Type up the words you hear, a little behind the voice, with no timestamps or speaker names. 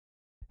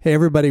Hey,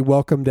 everybody,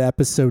 welcome to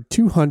episode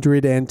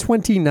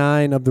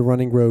 229 of the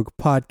Running Rogue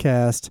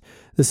podcast.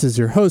 This is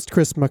your host,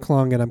 Chris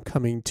McClung, and I'm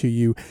coming to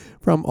you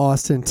from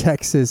Austin,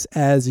 Texas,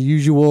 as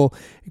usual.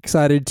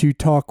 Excited to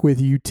talk with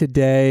you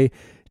today.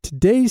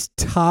 Today's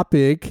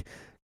topic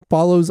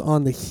follows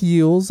on the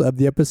heels of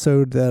the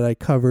episode that I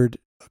covered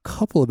a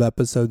couple of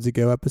episodes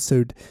ago,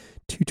 episode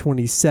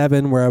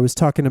 227, where I was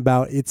talking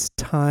about it's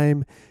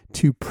time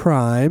to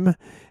prime.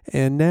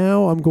 And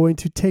now I'm going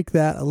to take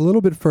that a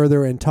little bit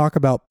further and talk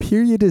about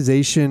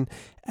periodization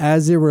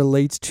as it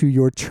relates to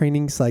your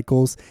training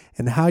cycles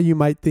and how you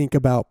might think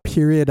about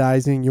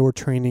periodizing your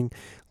training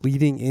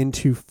leading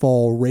into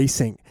fall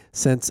racing.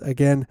 Since,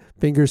 again,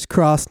 fingers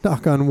crossed,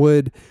 knock on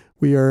wood,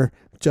 we are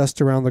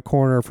just around the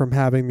corner from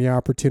having the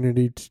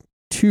opportunity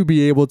to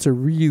be able to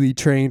really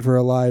train for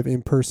a live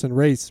in-person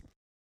race.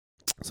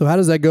 So how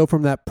does that go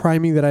from that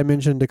priming that I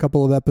mentioned a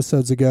couple of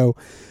episodes ago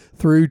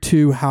through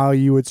to how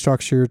you would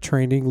structure your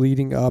training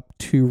leading up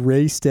to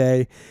race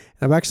day?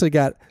 And I've actually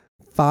got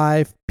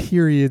 5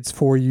 periods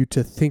for you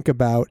to think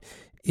about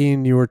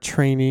in your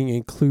training,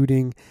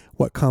 including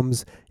what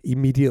comes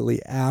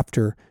immediately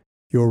after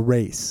your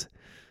race.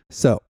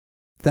 So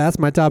that's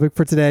my topic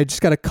for today.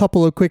 Just got a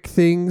couple of quick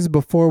things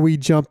before we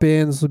jump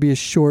in. This will be a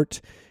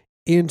short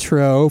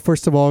intro.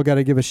 First of all, got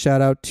to give a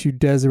shout out to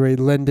Desiree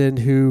Linden,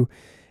 who,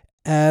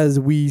 as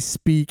we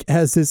speak,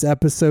 as this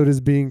episode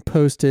is being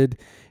posted,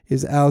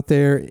 is out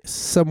there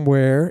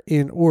somewhere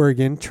in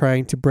Oregon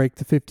trying to break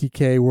the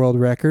 50K world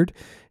record.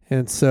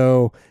 And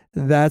so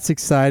that's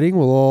exciting.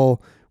 We'll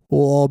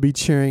all be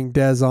cheering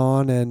Des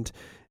on, and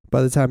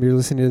by the time you're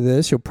listening to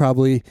this, you'll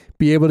probably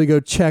be able to go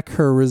check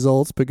her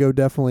results, but go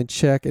definitely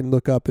check and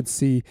look up and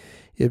see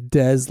if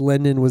Des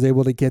Linden was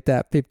able to get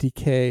that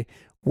 50K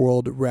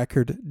world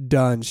record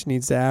done. She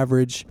needs to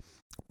average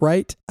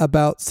right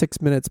about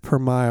 6 minutes per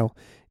mile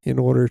in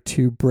order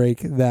to break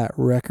that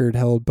record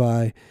held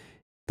by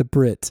the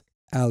Brit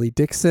Ali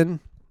Dixon.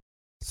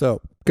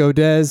 So go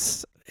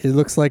Des. It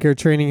looks like her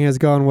training has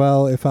gone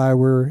well. If I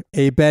were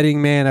a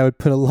betting man, I would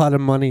put a lot of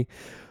money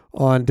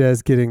on Des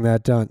getting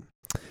that done.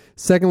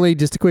 Secondly,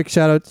 just a quick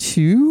shout out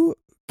to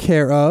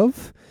Care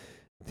of,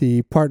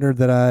 the partner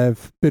that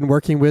I've been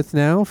working with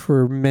now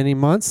for many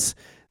months.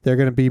 They're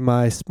going to be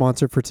my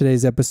sponsor for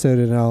today's episode,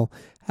 and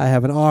I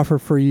have an offer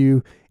for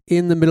you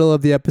in the middle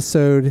of the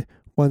episode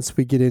once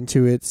we get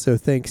into it. So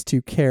thanks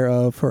to Care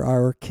of for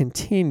our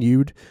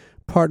continued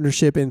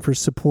partnership and for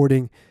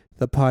supporting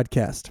the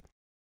podcast.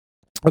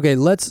 Okay,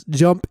 let's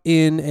jump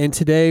in. And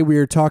today we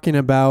are talking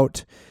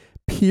about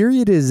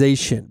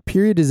periodization.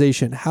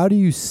 Periodization. How do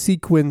you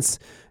sequence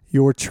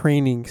your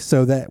training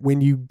so that when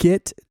you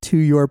get to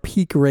your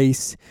peak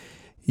race,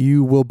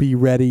 you will be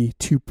ready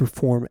to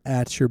perform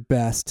at your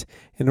best?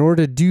 In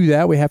order to do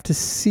that, we have to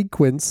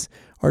sequence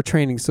our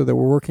training so that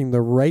we're working the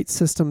right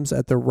systems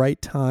at the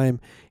right time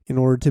in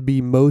order to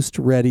be most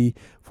ready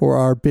for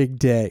our big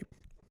day.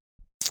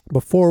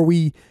 Before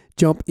we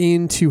jump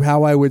into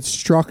how I would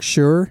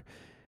structure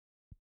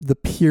the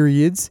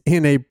periods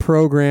in a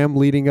program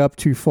leading up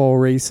to fall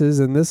races,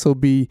 and this will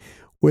be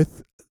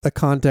with the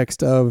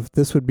context of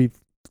this would be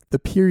the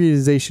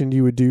periodization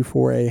you would do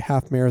for a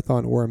half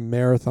marathon or a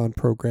marathon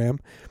program.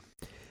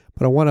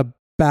 But I want to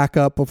back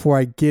up before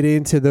I get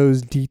into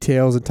those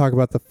details and talk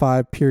about the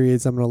 5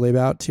 periods I'm going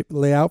to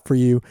lay out for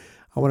you.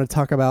 I want to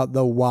talk about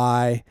the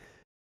why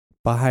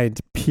behind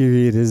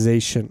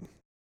periodization.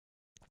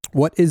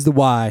 What is the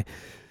why?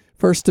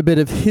 First, a bit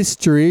of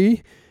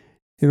history.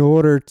 In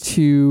order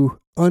to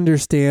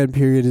understand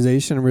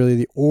periodization and really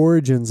the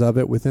origins of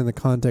it within the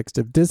context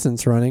of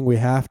distance running, we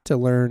have to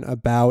learn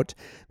about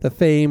the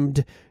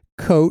famed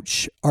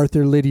coach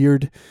Arthur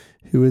Lydiard,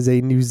 who is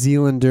a New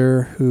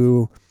Zealander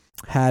who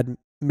had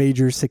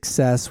major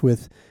success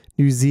with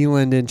New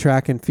Zealand in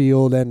track and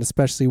field, and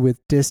especially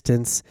with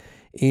distance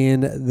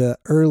in the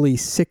early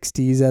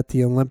 60s at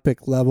the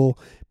Olympic level.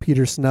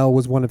 Peter Snell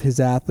was one of his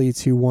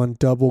athletes who won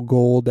double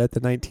gold at the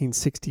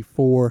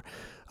 1964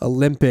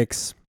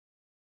 Olympics.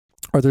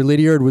 Arthur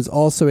Lydiard was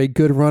also a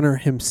good runner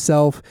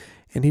himself,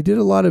 and he did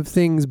a lot of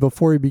things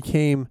before he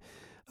became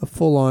a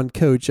full-on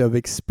coach of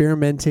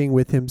experimenting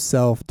with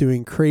himself,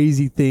 doing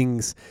crazy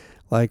things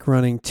like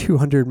running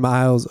 200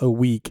 miles a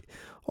week,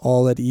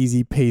 all at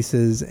easy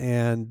paces,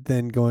 and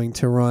then going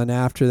to run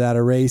after that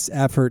a race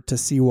effort to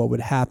see what would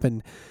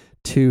happen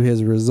to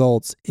his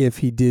results if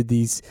he did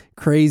these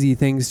crazy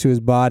things to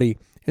his body.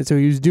 And so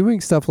he was doing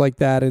stuff like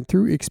that, and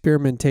through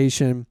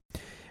experimentation,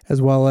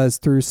 as well as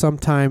through some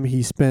time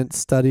he spent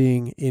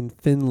studying in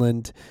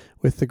Finland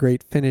with the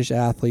great Finnish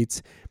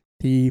athletes,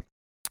 he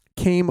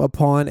came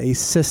upon a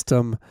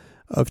system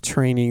of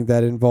training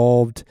that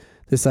involved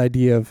this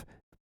idea of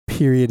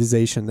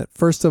periodization. That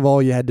first of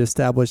all, you had to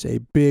establish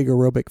a big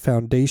aerobic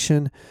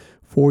foundation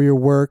for your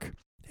work,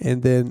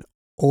 and then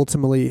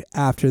ultimately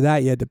after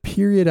that, you had to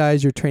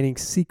periodize your training,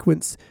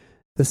 sequence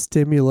the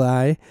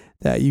stimuli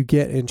that you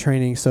get in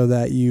training so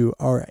that you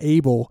are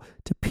able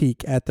to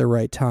peak at the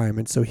right time.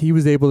 And so he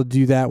was able to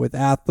do that with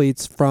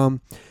athletes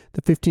from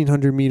the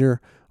 1500 meter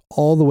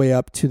all the way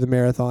up to the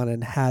marathon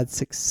and had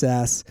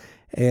success.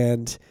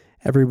 And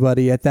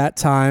Everybody at that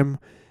time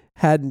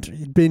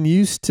hadn't been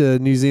used to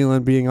New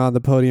Zealand being on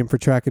the podium for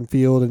track and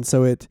field, and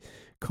so it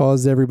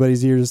caused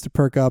everybody's ears to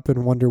perk up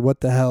and wonder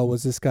what the hell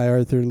was this guy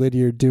Arthur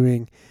Lydiard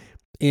doing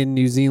in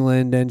New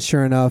Zealand. And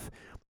sure enough,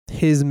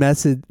 his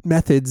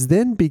methods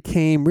then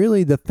became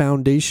really the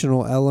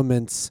foundational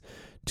elements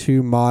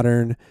to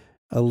modern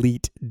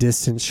elite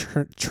distance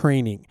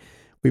training.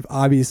 We've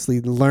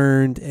obviously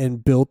learned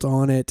and built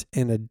on it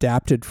and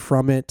adapted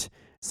from it.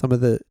 Some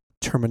of the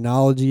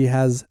terminology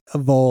has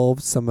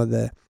evolved. Some of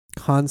the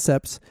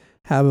concepts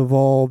have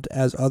evolved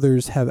as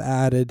others have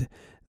added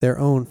their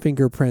own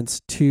fingerprints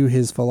to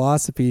his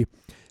philosophy.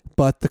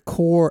 But the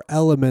core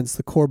elements,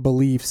 the core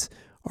beliefs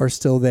are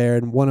still there.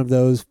 And one of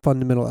those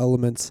fundamental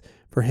elements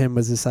for him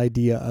was this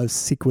idea of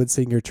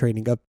sequencing your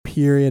training, of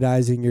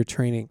periodizing your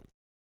training.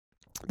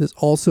 This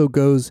also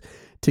goes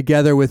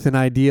together with an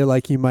idea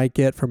like you might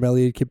get from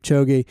Eliud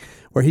Kipchoge,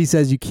 where he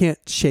says you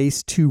can't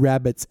chase two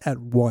rabbits at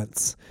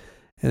once.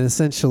 And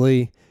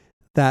essentially,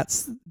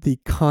 that's the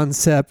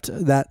concept,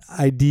 that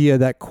idea,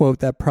 that quote,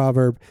 that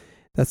proverb,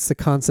 that's the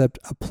concept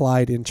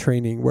applied in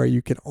training, where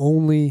you can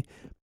only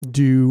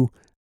do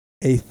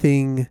a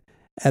thing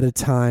at a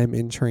time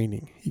in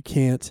training. You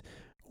can't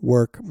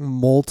work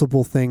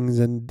multiple things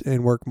and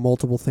work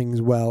multiple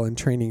things well in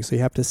training. So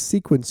you have to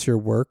sequence your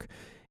work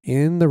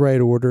in the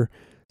right order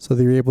so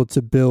that you're able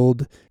to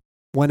build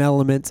one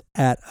element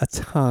at a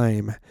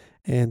time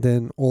and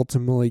then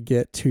ultimately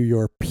get to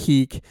your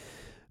peak.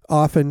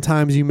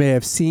 Oftentimes you may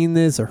have seen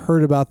this or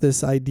heard about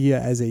this idea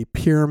as a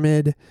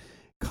pyramid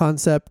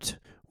concept,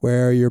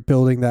 where you're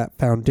building that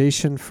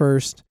foundation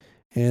first,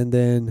 and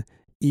then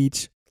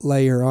each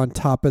layer on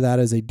top of that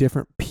is a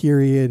different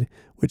period,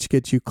 which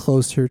gets you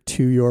closer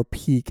to your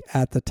peak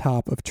at the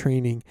top of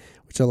training,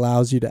 which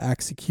allows you to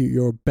execute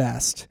your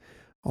best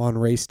on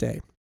race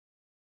day.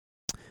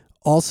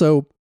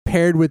 Also,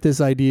 paired with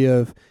this idea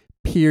of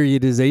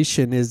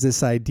periodization is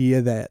this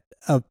idea that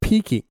of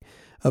peaking,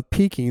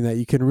 that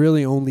you can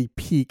really only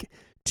peak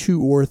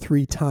 2 or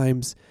 3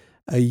 times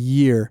a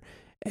year.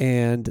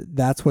 And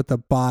that's what the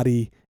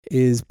body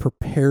is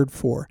prepared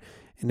for.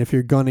 And if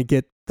you're going to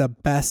get the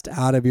best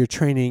out of your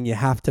training, you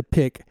have to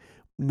pick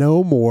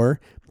no more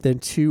than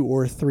 2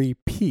 or 3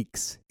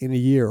 peaks in a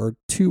year, or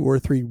 2 or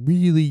 3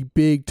 really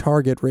big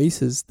target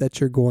races that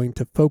you're going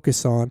to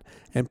focus on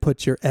and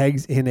put your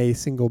eggs in a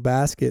single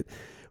basket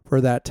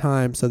for that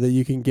time, so that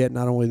you can get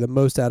not only the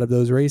most out of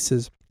those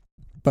races,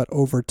 but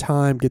over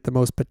time get the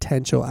most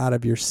potential out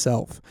of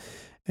yourself.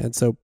 And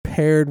so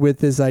paired with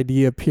this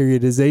idea of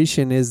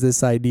periodization is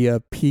this idea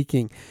of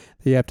peaking,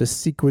 that you have to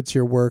sequence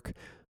your work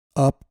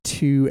up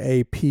to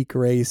a peak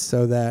race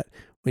so that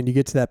when you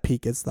get to that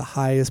peak, it's the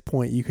highest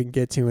point you can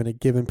get to in a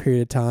given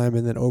period of time.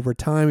 And then over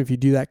time, if you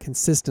do that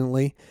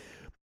consistently,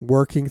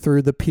 working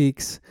through the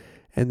peaks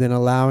and then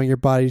allowing your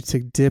body to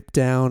dip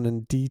down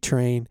and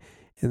detrain,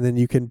 and then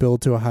you can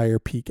build to a higher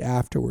peak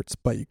afterwards.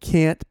 But you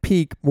can't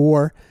peak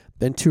more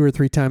than 2 or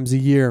 3 times a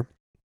year.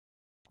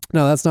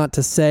 Now, that's not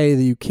to say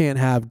that you can't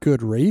have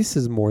good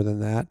races more than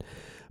that.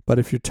 But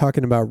if you're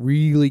talking about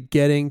really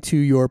getting to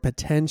your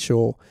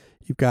potential,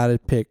 you've got to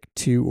pick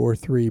 2 or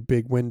 3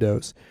 big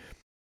windows.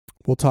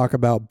 We'll talk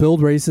about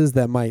build races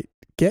that might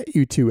get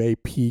you to a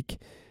peak.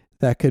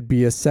 That could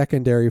be a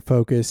secondary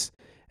focus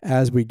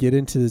as we get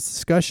into this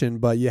discussion,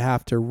 but you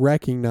have to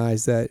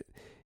recognize that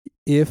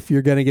if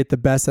you're going to get the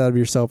best out of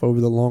yourself over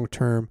the long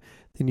term,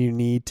 then you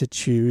need to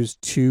choose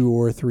 2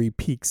 or 3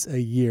 peaks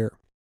a year.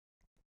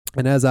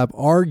 And as I've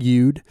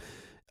argued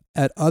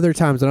at other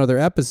times in other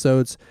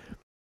episodes,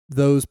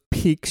 those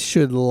peaks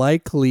should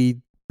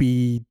likely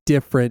be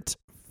different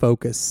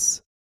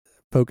focuses,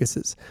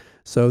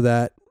 so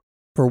that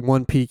for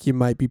one peak, you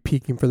might be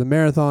peaking for the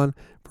marathon.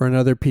 For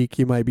another peak,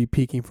 you might be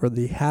peaking for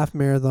the half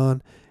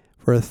marathon.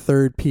 For a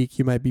third peak,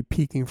 you might be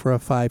peaking for a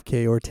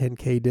 5K or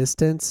 10K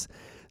distance,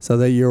 so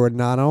that you're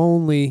not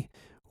only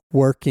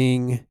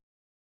working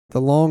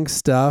the long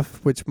stuff,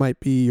 which might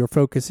be your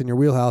focus in your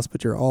wheelhouse,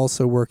 but you're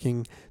also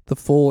working the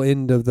full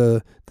end of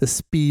the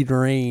speed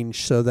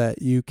range so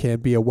that you can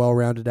be a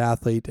well-rounded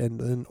athlete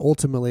and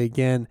ultimately,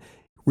 again,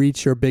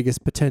 reach your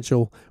biggest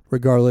potential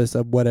regardless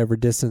of whatever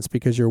distance,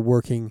 because you're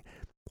working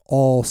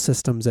all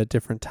systems at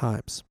different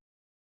times.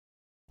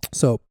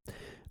 So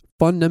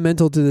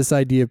fundamental to this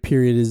idea of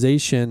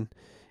periodization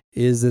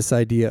is this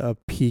idea of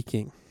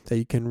peaking, that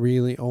you can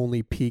really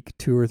only peak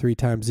 2 or 3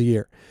 times a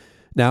year.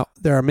 Now,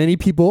 there are many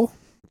people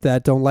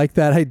that don't like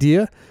that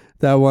idea,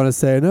 that want to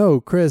say,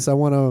 no, Chris, I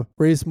want to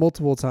race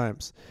multiple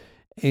times.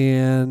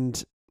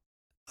 And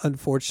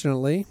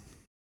unfortunately,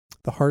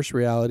 the harsh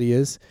reality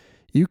is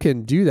you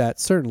can do that,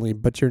 certainly,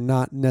 but you're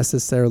not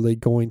necessarily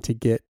going to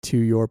get to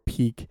your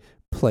peak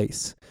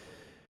place.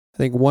 I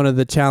think one of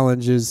the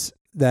challenges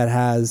that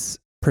has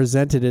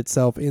presented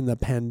itself in the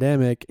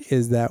pandemic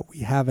is that we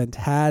haven't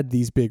had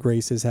these big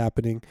races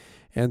happening,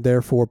 and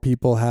therefore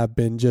people have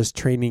been just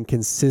training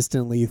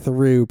consistently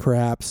through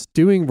perhaps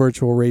doing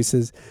virtual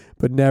races,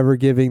 but never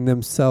giving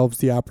themselves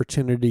the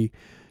opportunity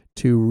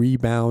to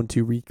rebound,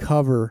 to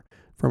recover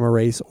from a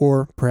race,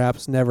 or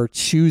perhaps never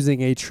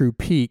choosing a true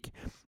peak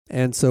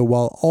And so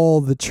while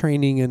all the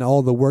training and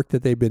all the work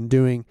that they've been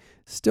doing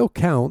still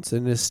counts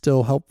and is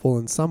still helpful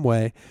in some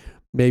way,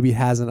 maybe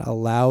hasn't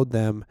allowed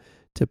them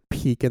to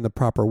peak in the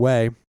proper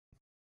way,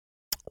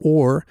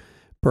 or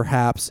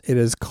perhaps it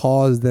has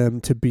caused them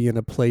to be in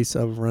a place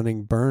of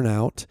running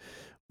burnout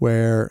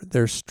where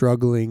they're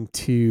struggling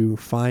to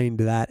find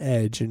that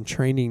edge in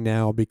training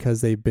now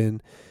because they've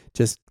been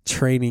just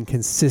training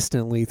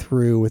consistently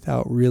through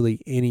without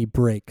really any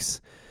breaks.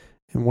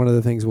 And one of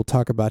the things we'll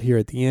talk about here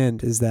at the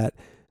end is that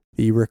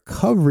the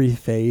recovery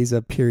phase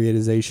of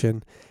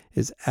periodization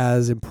is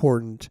as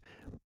important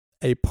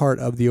a part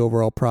of the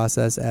overall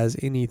process as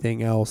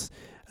anything else,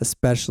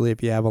 especially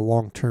if you have a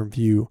long-term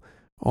view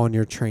on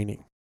your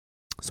training.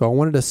 So I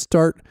wanted to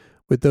start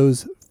with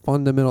those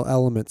fundamental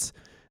elements.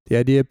 The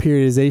idea of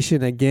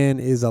periodization, again,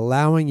 is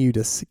allowing you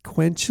to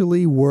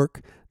sequentially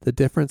work the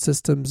different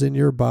systems in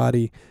your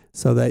body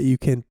so that you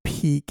can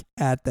peak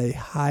at the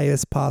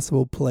highest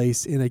possible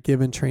place in a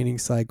given training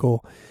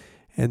cycle.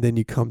 And then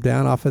you come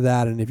down off of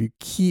that. And if you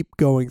keep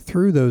going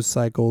through those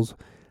cycles,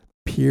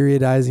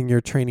 periodizing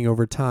your training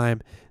over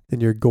time,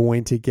 then you're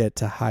going to get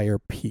to higher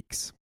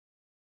peaks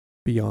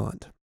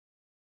beyond.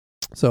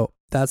 So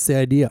that's the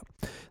idea.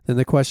 Then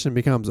the question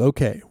becomes,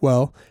 okay,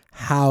 well,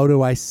 how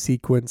do I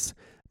sequence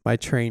my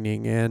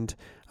training? And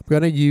I'm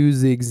going to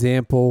use the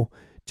example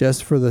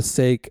just for the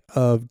sake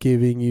of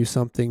giving you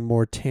something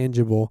more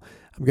tangible.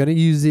 I'm going to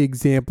use the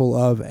example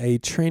of a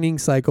training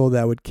cycle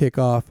that would kick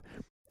off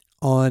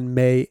on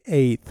May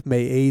 8th.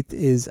 May 8th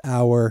is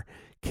our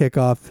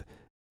kickoff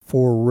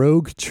for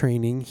Rogue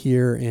training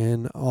here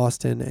in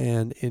Austin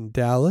and in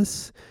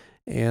Dallas.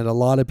 And a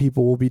lot of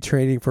people will be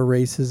training for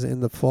races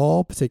in the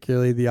fall,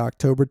 particularly the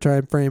October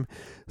timeframe.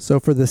 So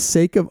for the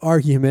sake of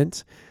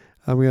argument,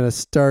 I'm going to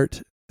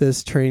start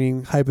this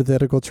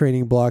hypothetical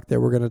training block that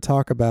we're going to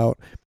talk about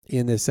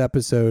in this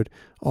episode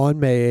on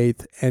May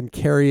 8th and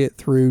carry it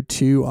through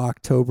to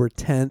October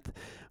 10th,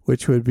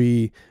 which would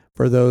be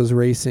for those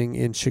racing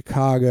in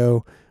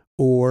Chicago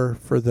or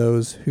for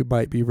those who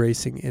might be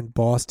racing in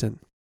Boston.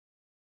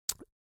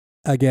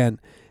 Again,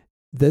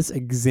 this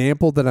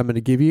example that I'm going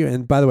to give you,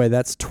 and by the way,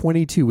 that's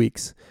 22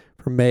 weeks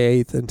from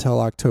May 8th until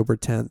October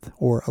 10th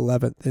or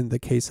 11th in the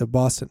case of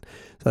Boston.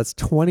 So that's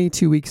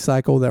 22-week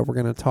cycle that we're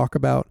going to talk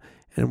about,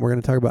 and we're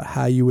going to talk about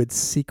how you would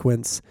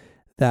sequence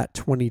that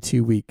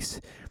 22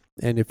 weeks.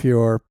 And if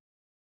you're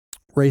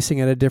racing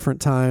at a different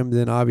time,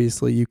 then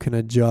obviously you can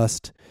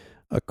adjust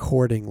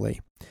accordingly.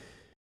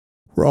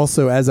 We're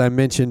also, as I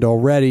mentioned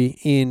already,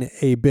 in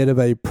a bit of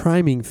a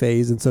priming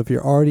phase. And so if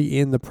you're already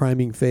in the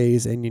priming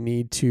phase and you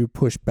need to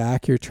push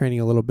back your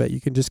training a little bit,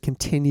 you can just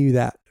continue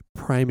that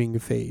priming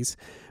phase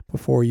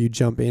before you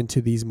jump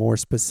into these more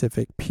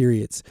specific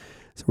periods.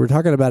 So we're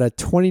talking about a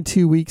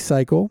 22-week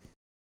cycle,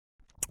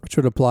 which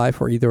would apply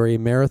for either a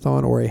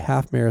marathon or a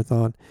half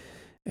marathon.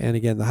 And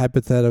again, the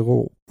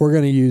hypothetical we're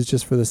going to use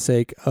just for the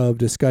sake of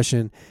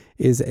discussion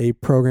is a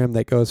program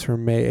that goes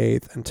from May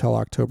 8th until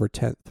October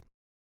 10th.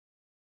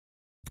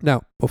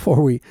 Now,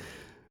 before we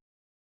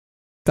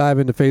dive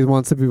into phase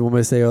one, some people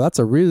may say, oh, that's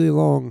a really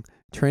long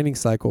training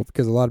cycle,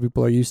 because a lot of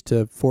people are used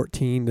to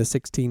 14 to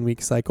 16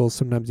 week cycles,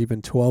 sometimes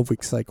even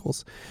 12-week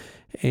cycles.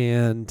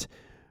 And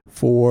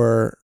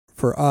for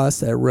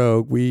us at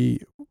Rogue,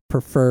 we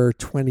prefer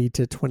 20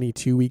 to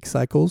 22 week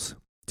cycles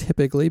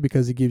typically,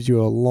 because it gives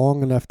you a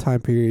long enough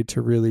time period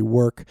to really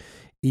work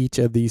each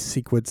of these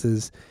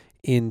sequences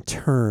in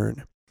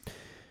turn.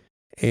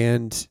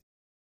 And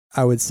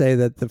I would say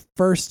that the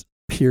first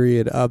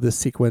period of the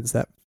sequence,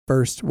 that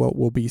first what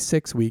will be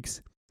 6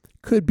 weeks,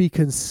 could be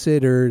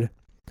considered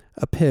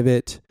a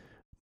pivot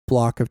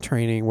block of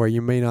training where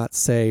you may not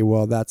say,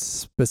 well, that's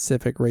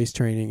specific race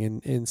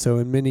training. And so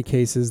in many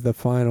cases, the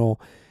final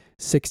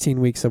 16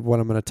 weeks of what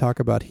I'm going to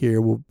talk about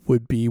here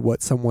would be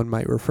what someone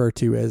might refer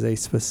to as a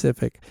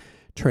specific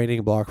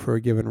training block for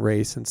a given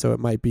race. And so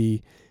it might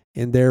be,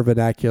 in their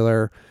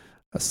vernacular,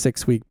 a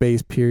 6-week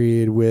base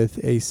period with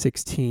a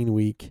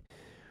 16-week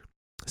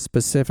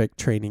specific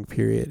training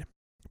period.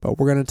 But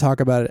we're going to talk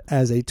about it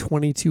as a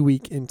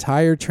 22-week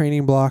entire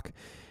training block.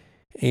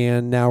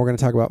 And now we're going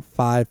to talk about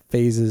 5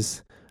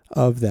 phases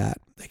of that,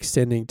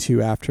 extending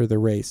to after the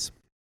race.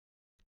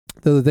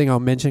 The other thing I'll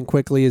mention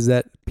quickly is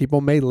that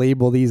people may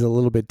label these a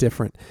little bit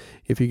different.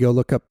 If you go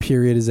look up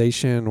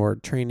periodization or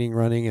training,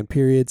 running, and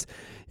periods,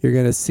 you're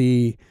going to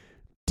see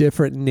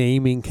different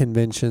naming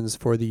conventions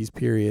for these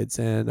periods.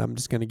 And I'm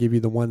just going to give you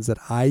the ones that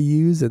I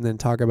use and then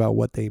talk about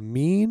what they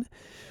mean.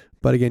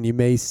 But again, you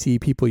may see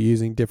people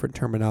using different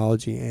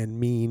terminology and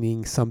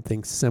meaning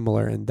something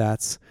similar, and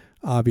that's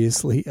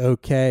obviously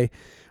okay.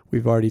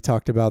 We've already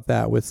talked about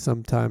that with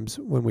sometimes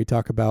when we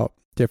talk about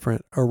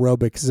different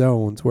aerobic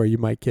zones where you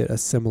might get a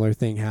similar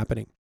thing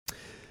happening.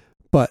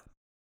 But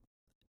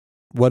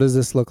what does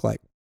this look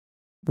like?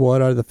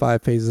 What are the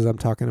 5 phases I'm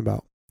talking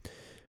about?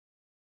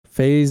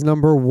 Phase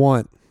number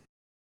 1,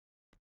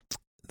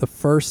 the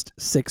first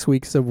 6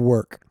 weeks of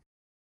work,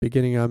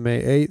 beginning on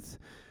May 8th,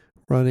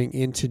 running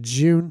into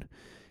June,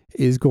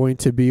 is going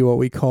to be what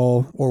we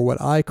call, or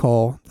what I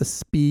call, the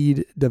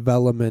speed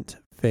development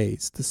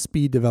phase. The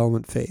speed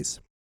development phase.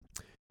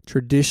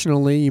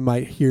 Traditionally, you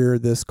might hear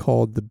this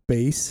called the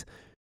base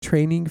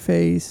training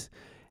phase.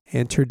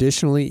 And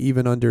traditionally,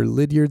 even under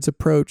Lydiard's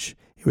approach,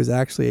 it was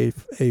actually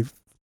a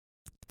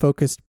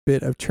focused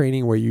bit of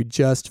training where you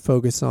just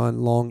focus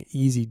on long,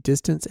 easy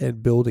distance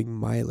and building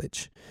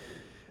mileage.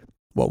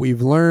 What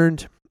we've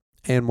learned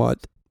and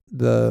what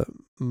the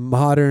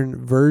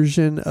modern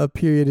version of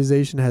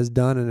periodization has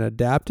done and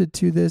adapted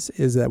to this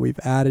is that we've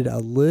added a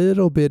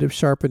little bit of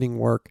sharpening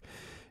work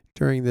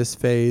during this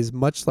phase,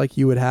 much like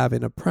you would have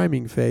in a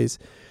priming phase,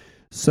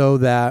 so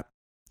that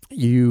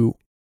you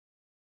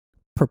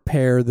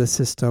prepare the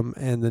system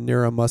and the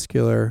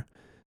neuromuscular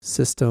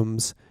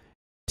systems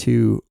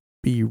to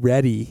be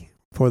ready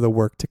for the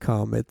work to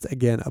come. It's,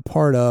 again, a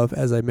part of,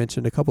 as I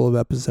mentioned a couple of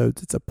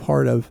episodes, it's a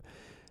part of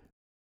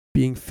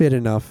being fit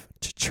enough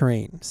to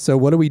train. So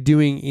what are we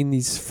doing in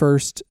these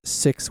first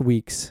 6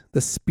 weeks,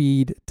 the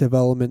speed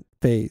development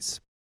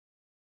phase?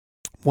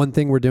 One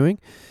thing we're doing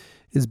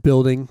is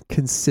building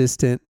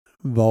consistent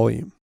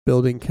volume.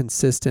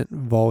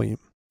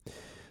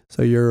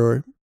 So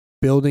you're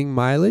building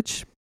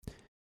mileage,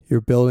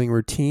 you're building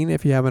routine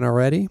if you haven't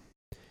already,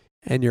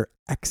 and you're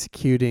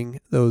executing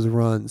those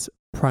runs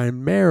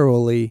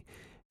primarily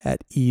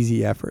at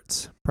easy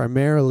efforts.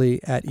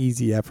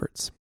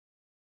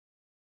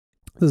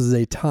 This is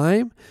a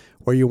time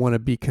where you want to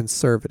be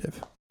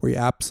conservative, where you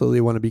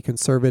absolutely want to be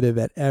conservative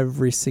at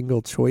every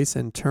single choice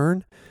and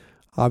turn.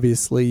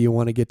 Obviously, you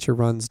want to get your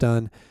runs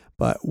done,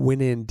 but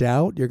when in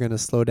doubt, you're going to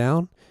slow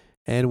down.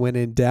 And when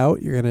in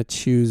doubt, you're going to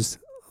choose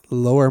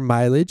lower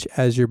mileage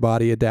as your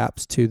body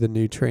adapts to the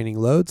new training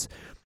loads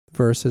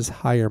versus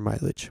higher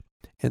mileage.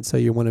 And so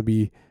you want to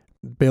be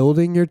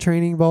building your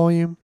training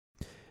volume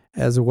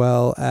as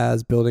well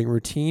as building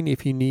routine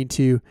if you need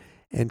to,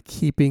 and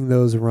keeping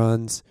those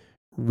runs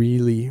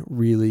really,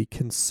 really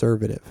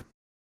conservative.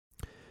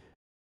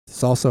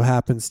 This also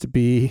happens to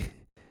be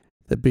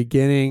the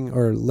beginning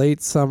or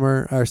late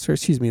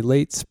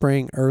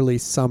spring, early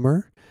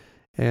summer.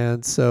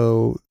 And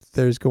so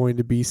there's going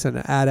to be some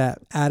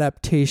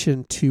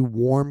adaptation to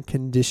warm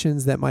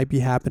conditions that might be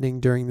happening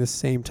during this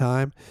same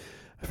time.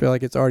 I feel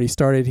like it's already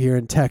started here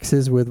in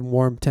Texas with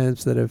warm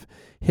temps that have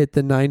hit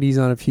the 90s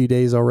on a few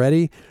days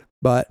already.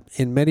 But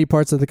in many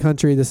parts of the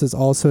country, this is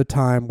also a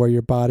time where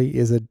your body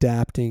is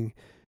adapting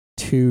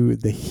to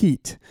the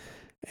heat.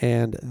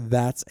 And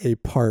that's a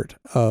part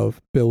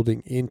of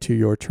building into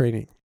your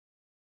training.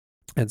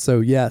 And so,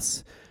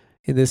 yes,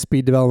 in this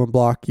speed development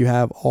block, you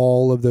have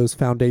all of those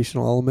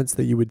foundational elements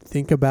that you would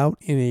think about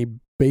in a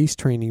base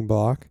training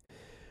block,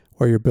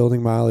 where you're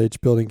building mileage,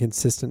 building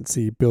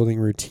consistency, building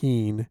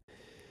routine.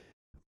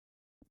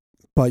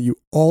 But you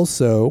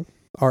also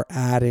are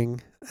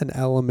adding an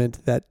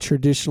element that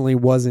traditionally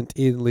wasn't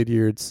in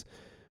Lydiard's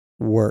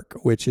work,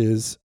 which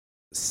is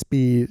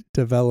speed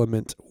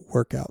development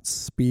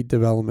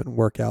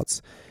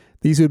workouts.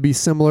 These would be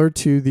similar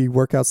to the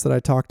workouts that I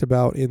talked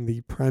about in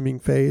the priming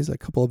phase a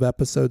couple of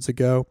episodes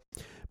ago,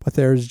 but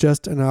there's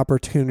just an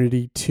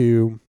opportunity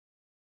to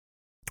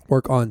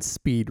work on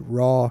speed,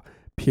 raw,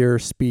 pure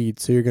speed.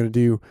 So you're going to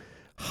do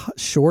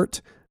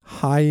short,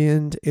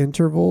 high-end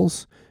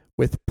intervals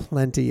with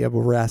plenty of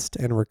rest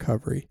and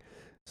recovery.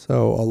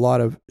 So a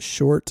lot of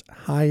short,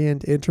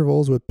 high-end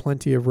intervals with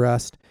plenty of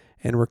rest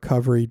and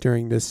recovery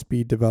during this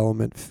speed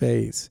development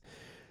phase.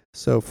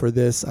 So for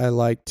this, I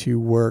like to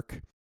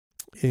work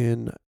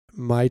in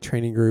my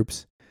training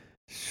groups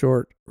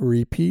short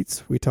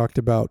repeats. We talked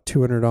about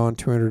 200 on,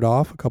 200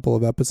 off a couple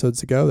of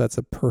episodes ago. That's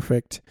a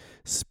perfect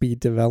speed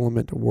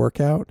development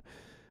workout.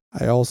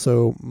 I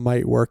also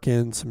might work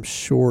in some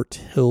short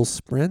hill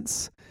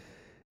sprints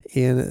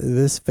in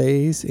this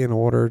phase in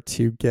order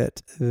to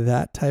get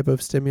that type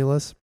of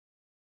stimulus.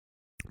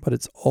 But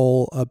it's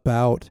all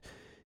about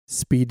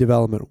speed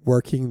development,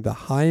 working the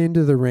high end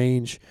of the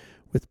range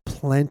with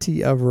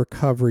plenty of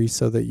recovery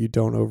so that you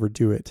don't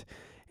overdo it.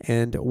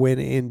 And when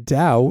in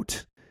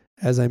doubt,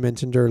 as I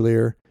mentioned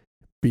earlier,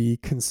 be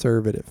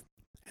conservative.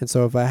 And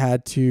so if I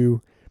had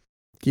to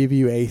give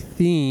you a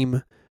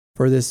theme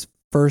for this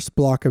first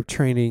block of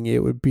training,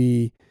 it would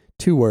be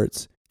 2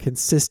 words: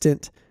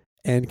 consistent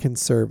and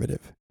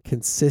conservative.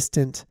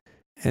 Consistent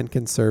and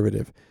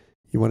conservative.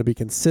 You want to be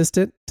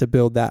consistent to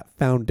build that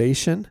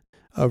foundation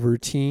of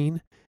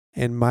routine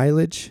and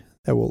mileage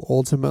that will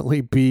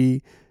ultimately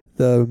be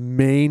the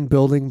main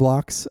building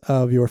blocks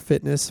of your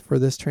fitness for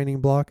this training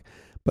block,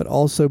 but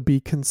also be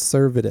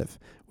conservative,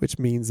 which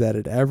means that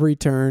at every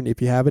turn,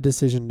 if you have a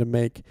decision to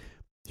make,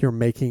 you're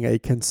making a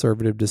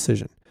conservative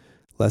decision.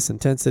 Less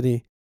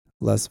intensity,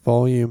 less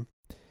volume,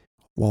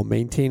 while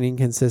maintaining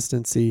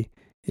consistency.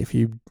 If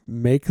you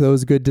make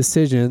those good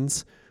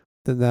decisions,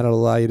 then that'll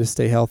allow you to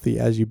stay healthy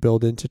as you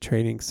build into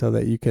training so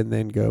that you can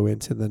then go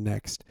into the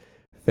next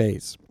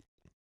phase.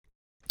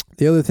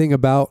 The other thing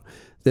about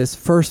this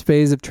first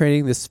phase of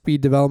training, this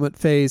speed development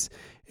phase,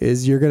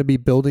 is you're going to be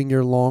building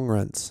your long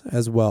runs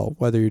as well.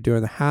 Whether you're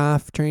doing the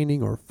half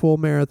training or full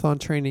marathon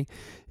training,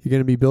 you're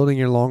going to be building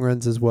your long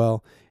runs as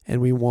well. And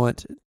we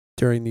want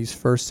during these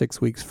first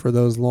 6 weeks for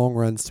those long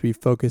runs to be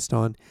focused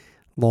on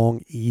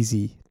long,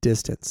 easy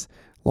distance.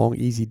 long,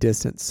 easy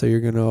distance. So you're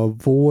going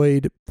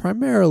to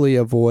primarily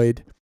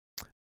avoid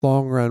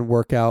long run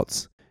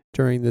workouts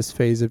during this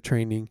phase of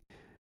training,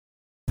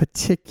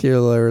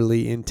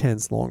 particularly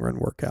intense long run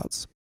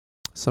workouts.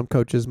 Some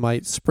coaches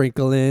might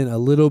sprinkle in a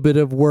little bit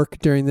of work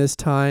during this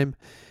time,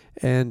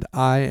 and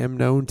I am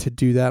known to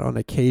do that on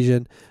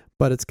occasion,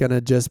 but it's going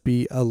to just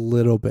be a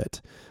little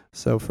bit.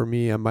 So for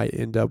me, I might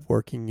end up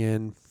working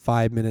in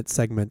 5-minute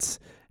segments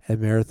at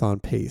marathon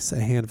pace, a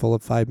handful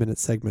of 5-minute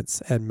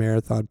segments at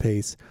marathon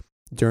pace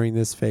during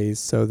this phase,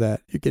 so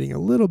that you're getting a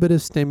little bit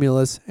of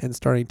stimulus and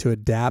starting to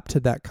adapt to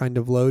that kind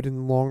of load in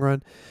the long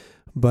run,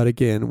 but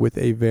again, with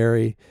a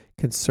very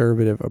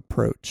conservative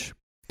approach.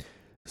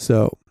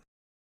 So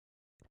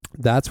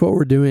that's what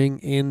we're doing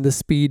in the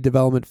speed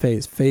development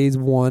phase, phase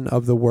 1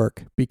 of the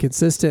work. Be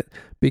consistent,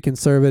 be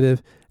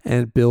conservative,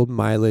 and build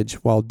mileage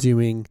while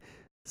doing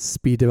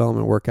speed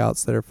development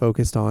workouts that are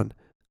focused on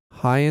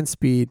high-end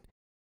speed,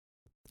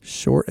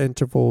 short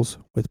intervals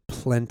with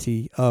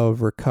plenty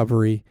of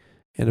recovery.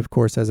 And of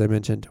course, as I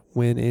mentioned,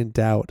 when in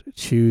doubt,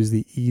 choose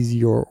the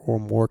easier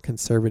or more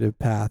conservative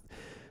path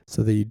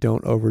so that you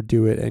don't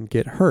overdo it and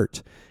get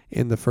hurt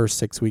in the first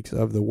 6 weeks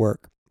of the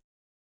work.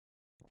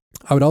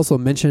 I would also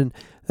mention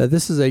that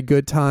this is a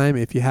good time,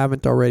 if you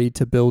haven't already,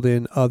 to build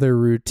in other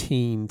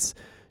routines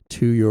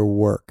to your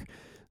work.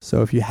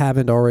 So if you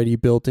haven't already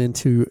built in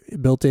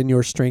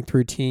your strength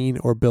routine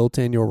or built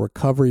in your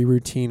recovery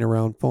routine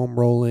around foam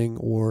rolling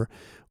or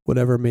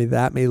whatever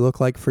that may look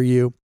like for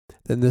you,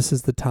 then this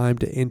is the time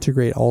to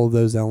integrate all of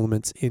those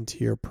elements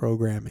into your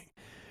programming.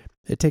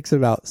 It takes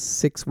about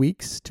 6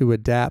 weeks to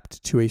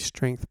adapt to a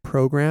strength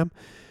program.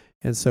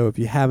 And so if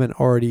you haven't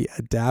already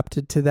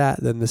adapted to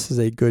that, then this is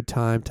a good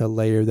time to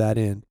layer that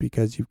in,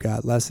 because you've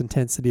got less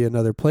intensity in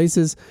other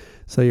places.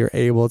 So you're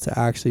able to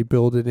actually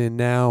build it in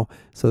now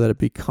so that it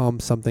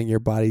becomes something your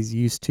body's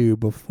used to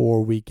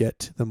before we get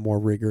to the more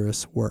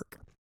rigorous work.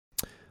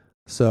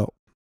 So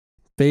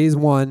phase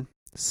 1,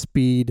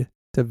 speed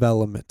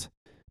development.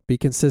 Be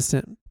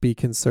consistent, be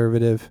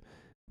conservative,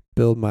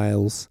 build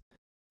miles,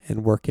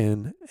 and work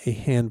in a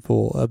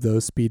handful of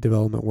those speed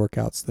development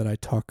workouts that I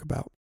talk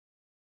about.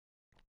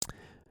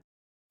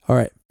 All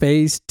right,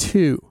 phase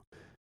 2.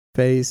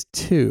 Phase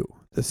 2.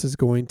 This is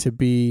going to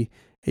be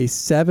a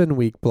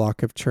 7-week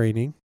block of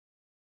training.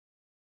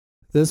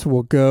 This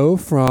will go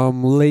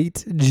from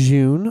late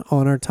June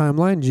on our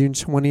timeline, June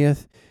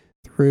 20th,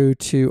 through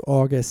to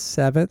August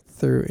 7th,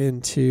 through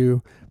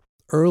into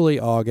early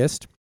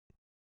August.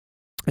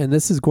 And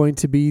this is going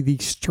to be the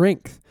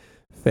strength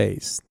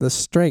phase. The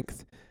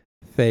strength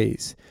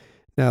phase.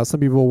 Now,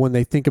 some people, when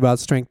they think about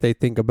strength, they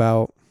think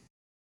about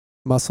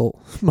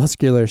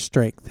muscular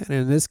strength. And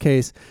in this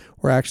case,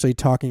 we're actually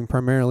talking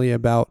primarily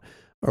about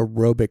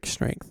aerobic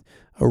strength.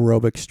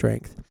 Aerobic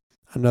strength.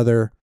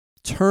 Another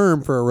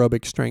term for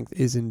aerobic strength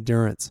is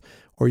endurance,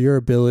 or your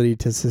ability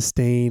to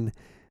sustain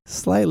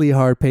slightly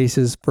hard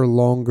paces for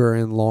longer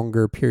and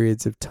longer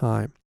periods of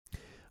time.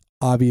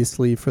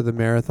 Obviously, for the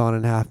marathon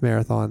and half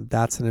marathon,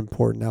 that's an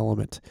important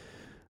element.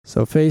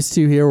 So phase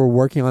 2 here, we're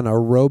working on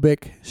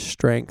aerobic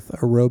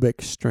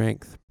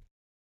strength.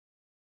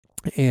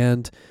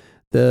 And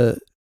the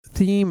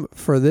theme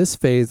for this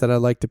phase that I'd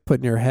like to put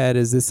in your head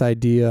is this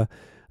idea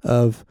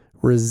of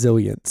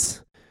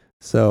resilience.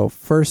 So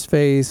first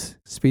phase,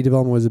 speed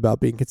development, was about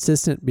being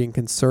consistent, being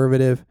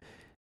conservative.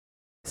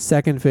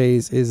 Second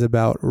phase is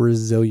about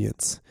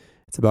resilience.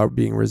 It's about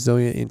being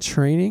resilient in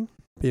training,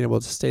 being able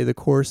to stay the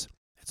course.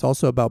 It's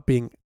also about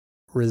being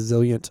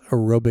resilient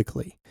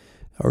aerobically,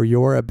 or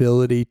your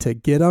ability to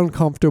get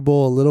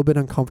uncomfortable, a little bit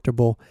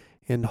uncomfortable,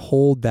 and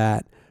hold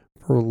that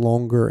for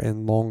longer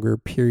and longer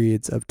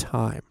periods of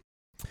time.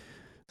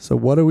 So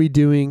what are we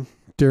doing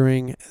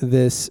during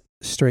this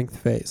strength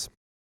phase?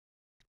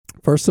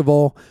 First of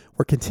all,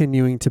 we're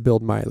continuing to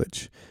build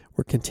mileage.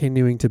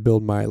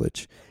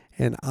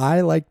 And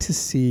I like to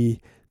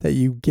see that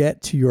you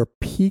get to your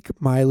peak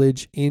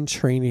mileage in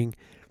training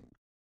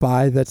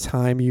by the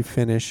time you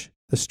finish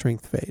the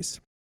strength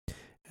phase.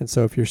 And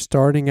so if you're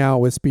starting out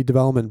with speed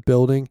development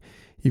building,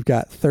 you've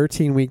got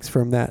 13 weeks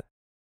from that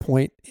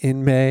point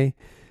in May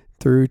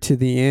through to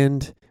the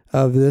end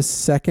of this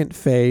second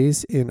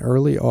phase in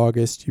early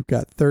August. You've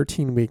got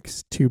 13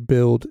 weeks to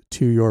build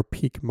to your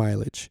peak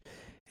mileage.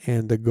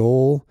 And the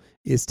goal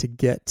is to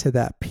get to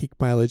that peak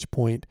mileage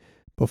point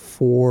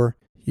before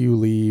you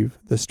leave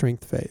the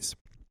strength phase.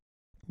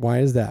 Why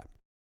is that?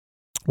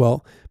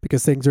 Well,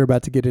 because things are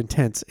about to get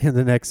intense in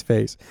the next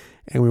phase,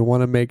 and we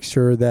want to make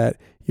sure that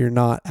you're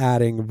not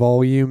adding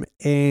volume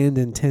and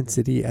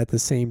intensity at the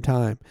same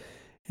time.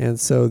 And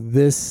so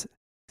this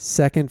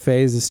second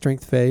phase, the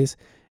strength phase,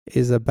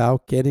 is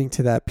about getting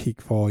to that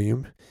peak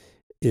volume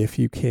if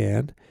you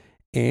can,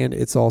 and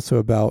it's also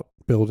about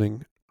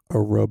building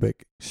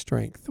aerobic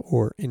strength,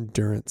 or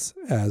endurance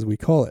as we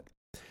call it.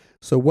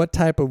 So what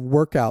type of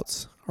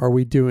workouts are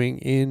we doing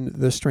in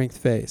the strength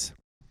phase?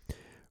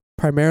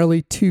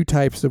 Primarily 2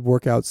 types of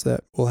workouts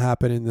that will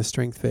happen in the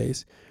strength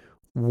phase.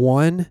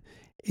 One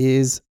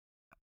is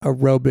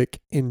aerobic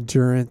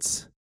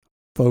endurance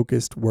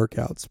focused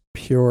workouts,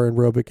 pure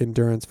aerobic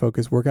endurance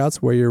focused workouts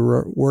where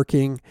you're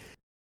working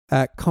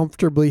at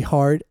comfortably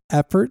hard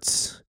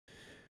efforts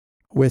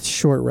with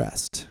short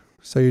rest.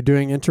 So you're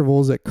doing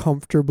intervals at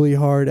comfortably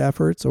hard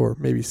efforts, or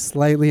maybe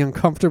slightly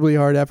uncomfortably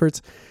hard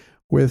efforts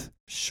with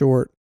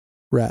short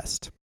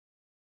rest.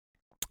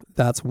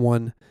 That's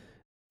one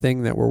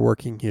thing that we're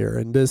working here.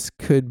 And this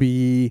could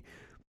be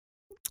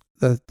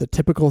the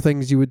typical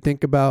things you would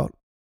think about,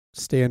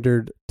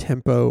 standard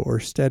tempo or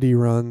steady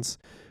runs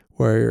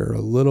where you're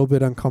a little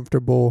bit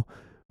uncomfortable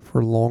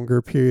for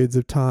longer periods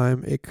of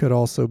time. It could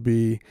also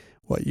be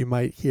what you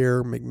might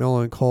hear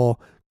McMillan call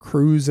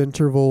cruise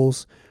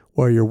intervals,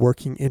 where you're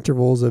working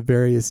intervals of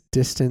various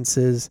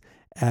distances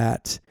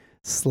at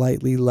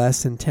slightly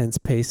less intense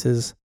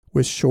paces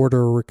with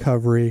shorter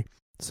recovery,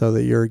 so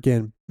that you're,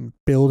 again,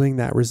 building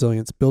that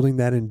resilience, building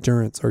that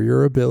endurance, or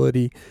your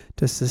ability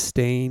to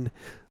sustain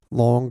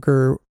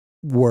longer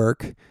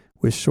work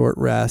with short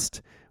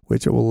rest,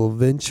 which will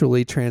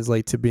eventually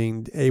translate to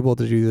being able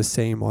to do the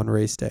same on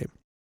race day.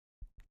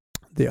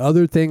 The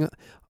other thing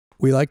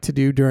we like to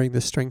do during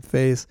the strength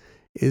phase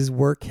is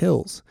work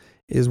hills.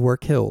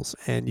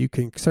 And you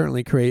can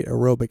certainly create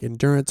aerobic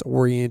endurance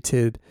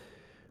oriented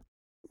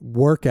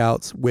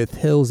workouts with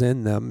hills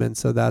in them. And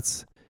so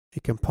that's a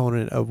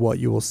component of what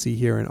you will see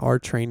here in our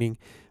training.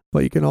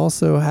 But you can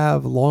also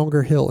have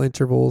longer hill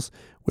intervals,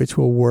 which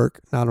will work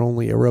not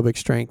only aerobic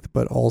strength,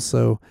 but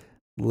also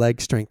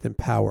leg strength and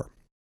power.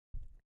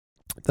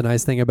 The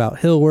nice thing about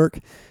hill work,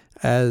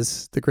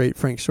 as the great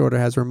Frank Shorter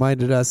has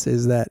reminded us,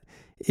 is that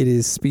it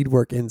is speed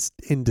work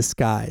in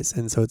disguise.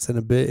 And so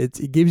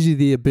it gives you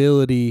the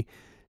ability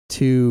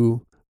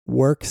to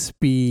work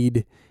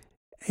speed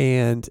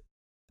and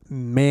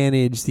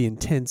manage the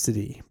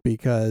intensity,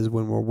 because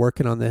when we're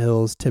working on the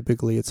hills,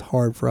 typically it's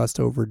hard for us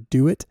to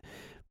overdo it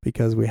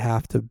because we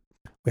have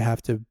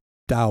to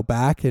dial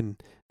back,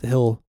 and the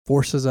hill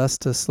forces us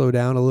to slow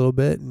down a little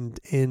bit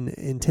in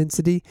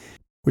intensity,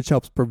 which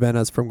helps prevent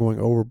us from going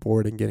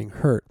overboard and getting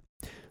hurt.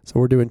 So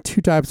we're doing two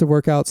types of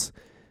workouts: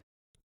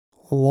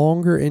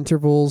 longer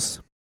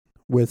intervals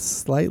with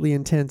slightly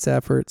intense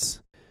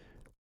efforts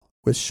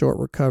with short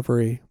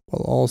recovery,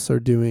 while also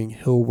doing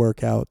hill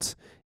workouts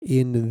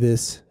in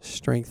this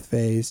strength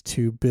phase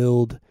to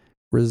build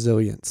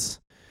resilience.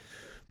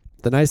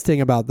 The nice thing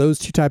about those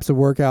two types of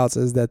workouts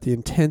is that the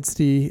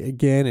intensity,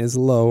 again, is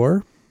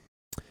lower,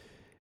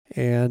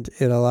 and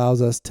it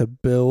allows us to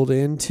build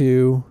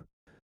into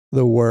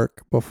the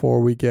work before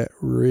we get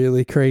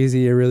really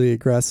crazy or really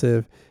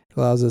aggressive. It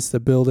allows us to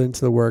build into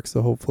the work,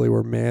 so hopefully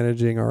we're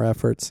managing our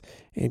efforts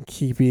and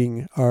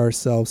keeping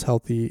ourselves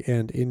healthy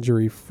and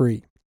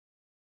injury-free.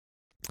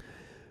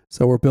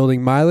 So we're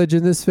building mileage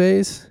in this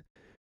phase.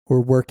 We're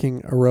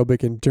working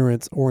aerobic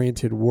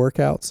endurance-oriented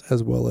workouts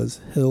as well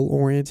as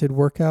hill-oriented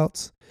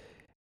workouts.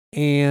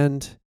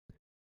 And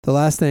the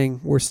last thing,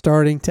 we're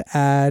starting to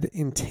add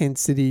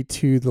intensity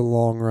to the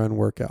long-run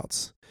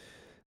workouts.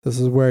 This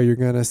is where you're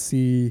going to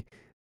see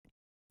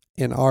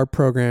in our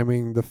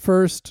programming the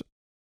first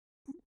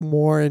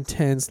more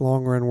intense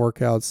long-run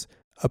workouts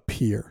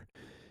appear.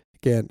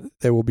 Again,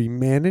 they will be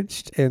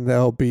managed, and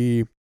they'll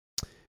be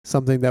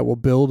something that will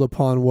build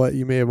upon what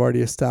you may have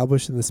already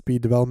established in the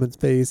speed development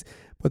phase.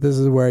 But this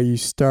is where you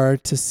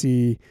start to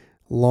see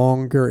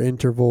longer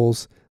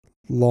intervals,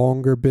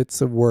 longer bits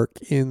of work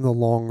in the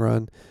long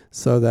run,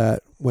 so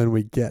that when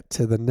we get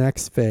to the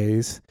next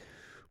phase,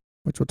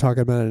 which we'll talk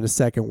about in a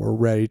second, we're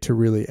ready to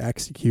really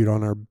execute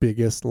on our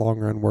biggest long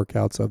run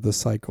workouts of the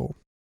cycle.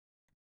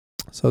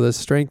 So this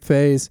strength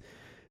phase,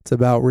 it's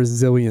about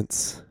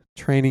resilience,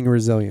 training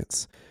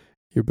resilience.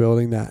 You're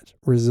building that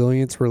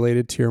resilience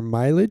related to your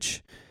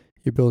mileage.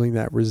 You're building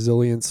that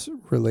resilience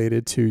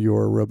related to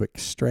your aerobic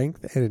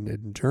strength and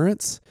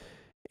endurance.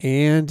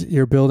 And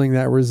you're building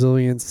that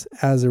resilience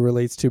as it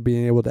relates to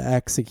being able to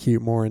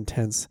execute more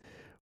intense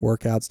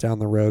workouts down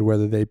the road,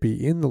 whether they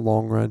be in the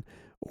long run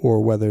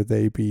or whether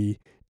they be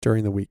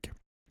during the week.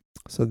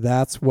 So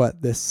that's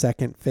what this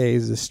second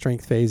phase, the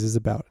strength phase, is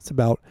about. It's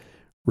about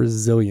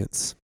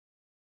resilience.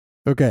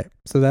 Okay,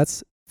 so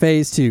that's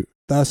phase 2,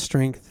 the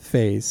strength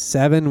phase.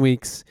 7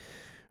 weeks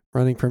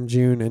running from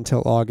June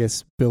until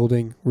August,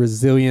 building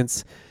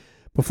resilience.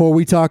 Before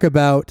we talk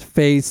about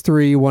phase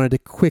 3, wanted to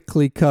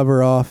quickly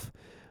cover off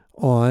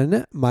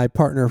on my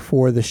partner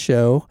for the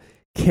show,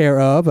 Care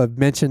of. I've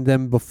mentioned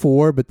them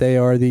before, but they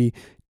are the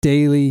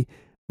daily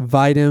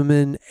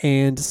vitamin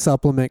and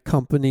supplement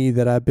company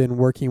that I've been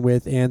working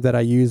with and that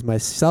I use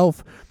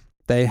myself.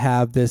 They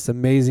have this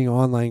amazing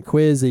online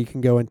quiz that you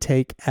can go and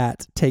take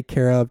at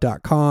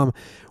takecareof.com,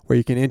 where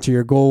you can enter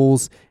your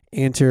goals,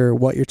 enter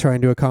what you're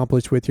trying to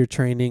accomplish with your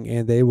training,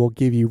 and they will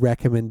give you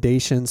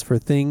recommendations for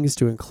things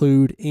to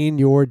include in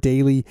your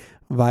daily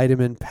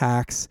vitamin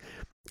packs.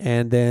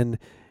 And then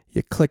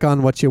you click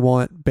on what you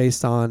want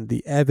based on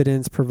the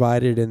evidence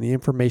provided and the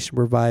information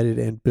provided,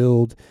 and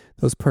build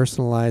those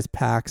personalized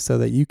packs so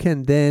that you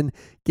can then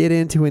get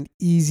into an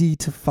easy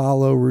to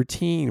follow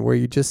routine where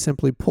you just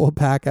simply pull a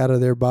pack out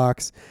of their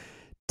box,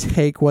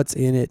 take what's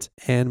in it,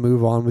 and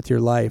move on with your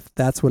life.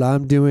 That's what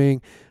I'm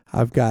doing.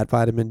 I've got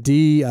vitamin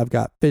D, I've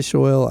got fish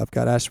oil, I've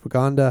got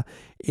ashwagandha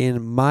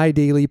in my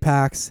daily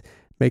packs.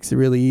 Makes it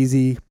really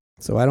easy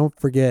so I don't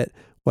forget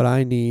what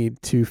I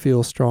need to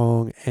feel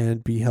strong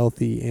and be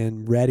healthy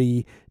and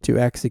ready to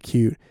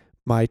execute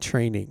my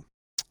training.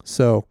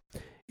 So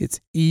it's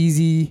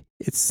easy,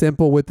 it's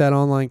simple with that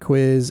online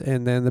quiz.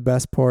 And then the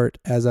best part,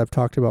 as I've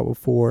talked about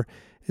before,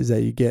 is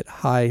that you get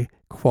high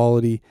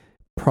quality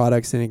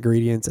products and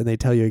ingredients, and they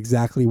tell you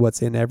exactly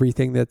what's in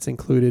everything that's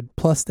included.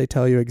 Plus, they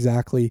tell you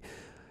exactly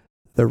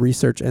the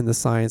research and the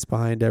science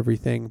behind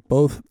everything,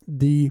 both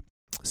the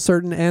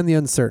certain and the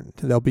uncertain.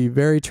 They'll be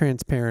very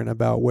transparent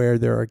about where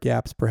there are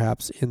gaps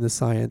perhaps in the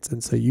science,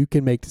 and so you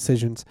can make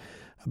decisions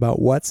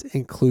about what's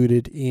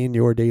included in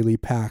your daily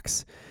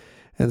packs.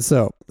 And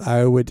so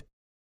I would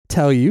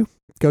tell you,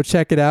 go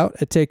check it out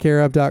at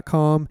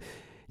takecareof.com.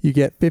 You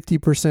get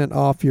 50%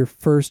 off your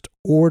first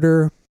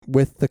order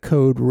with the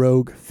code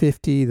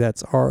ROGUE50.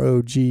 That's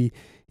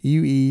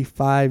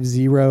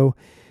ROGUE50.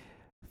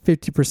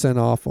 50%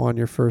 off on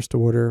your first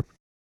order.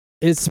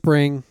 It's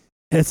spring.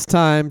 It's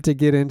time to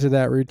get into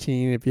that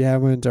routine, if you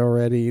haven't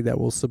already, that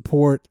will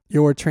support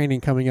your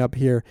training coming up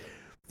here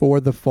for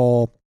the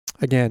fall.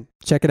 Again,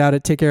 check it out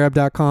at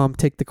takecareof.com.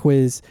 Take the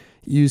quiz.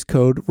 Use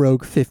code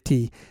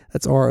ROGUE50.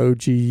 That's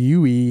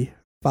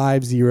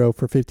ROGUE50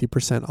 for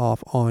 50%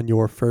 off on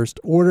your first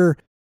order.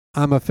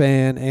 I'm a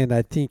fan, and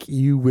I think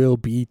you will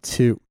be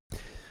too.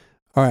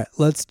 All right,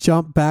 let's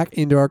jump back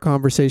into our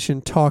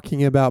conversation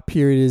talking about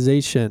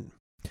periodization.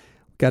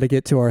 Got to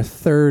get to our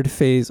third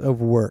phase of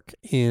work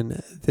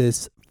in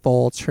this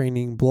fall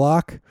training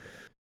block.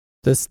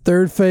 This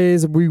third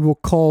phase we will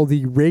call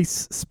the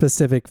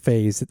race-specific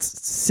phase.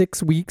 It's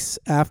 6 weeks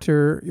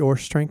after your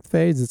strength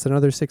phase. It's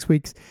another 6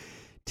 weeks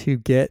to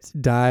get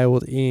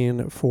dialed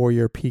in for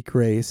your peak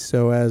race.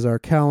 So as our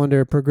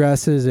calendar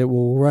progresses, it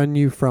will run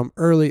you from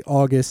early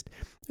August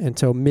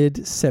until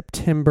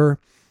mid-September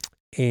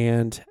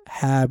and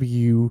have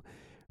you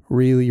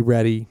really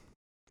ready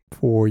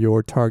for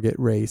your target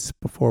race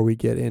before we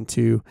get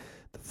into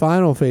the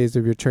final phase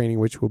of your training,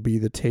 which will be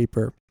the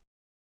taper.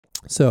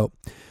 So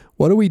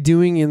what are we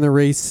doing in the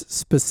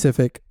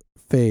race-specific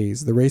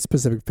phase? The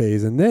race-specific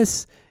phase, and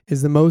this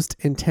is the most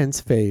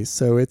intense phase.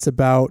 So it's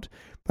about,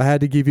 if I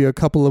had to give you a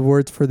couple of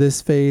words for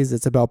this phase,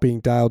 it's about being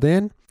dialed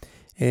in,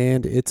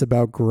 and it's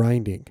about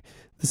grinding.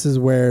 This is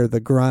where the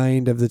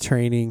grind of the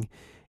training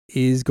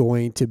is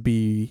going to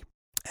be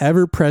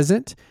ever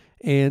present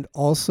and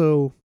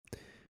also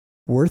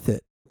worth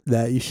it,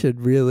 that you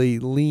should really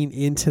lean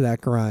into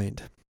that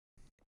grind.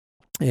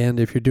 And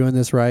if you're doing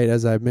this right,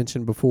 as I've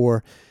mentioned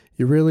before,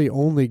 you're really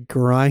only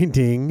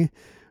grinding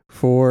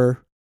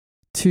for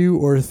 2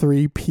 or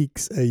 3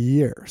 peaks a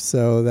year.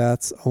 So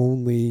that's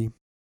only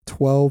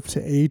 12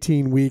 to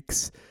 18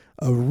 weeks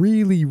of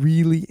really,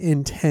 really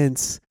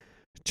intense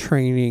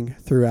training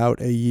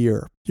throughout a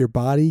year. Your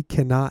body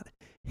cannot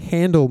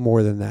handle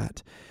more than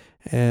that.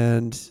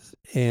 And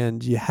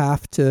you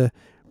have to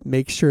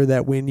make sure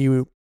that when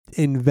you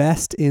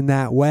invest in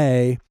that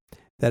way,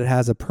 that it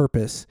has a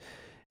purpose.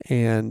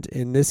 And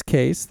in this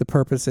case, the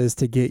purpose is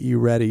to get you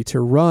ready to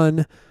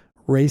run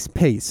race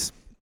pace.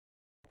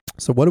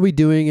 So what are we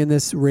doing in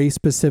this race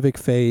specific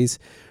phase?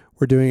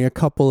 We're doing a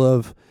couple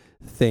of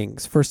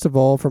things. First of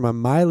all, from a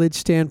mileage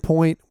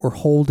standpoint, we're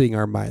holding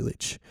our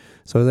mileage.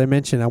 So as I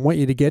mentioned, I want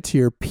you to get to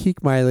your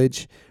peak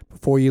mileage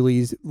before you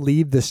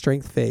leave the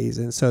strength phase.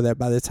 And so that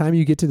by the time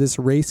you get to this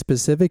race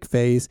specific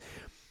phase,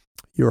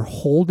 you're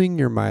holding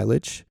your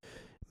mileage,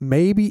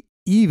 maybe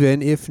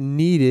even if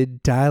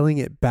needed, dialing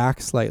it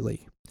back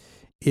slightly.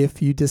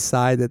 If you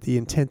decide that the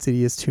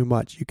intensity is too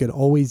much, you can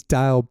always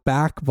dial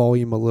back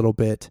volume a little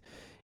bit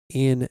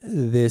in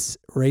this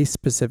race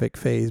specific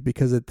phase,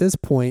 because at this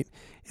point,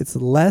 it's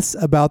less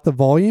about the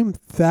volume.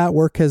 That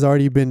work has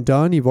already been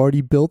done. You've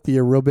already built the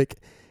aerobic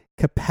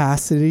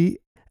capacity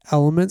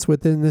elements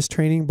within this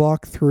training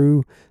block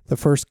through the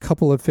first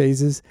couple of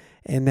phases.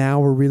 And now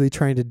we're really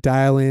trying to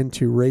dial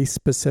into race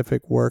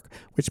specific work,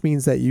 which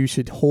means that you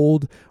should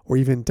hold or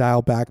even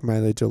dial back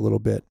mileage a little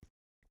bit.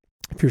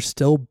 If you're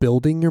still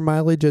building your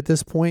mileage at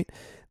this point,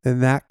 then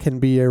that can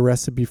be a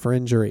recipe for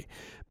injury,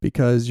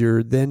 because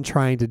you're then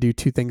trying to do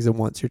two things at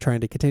once. You're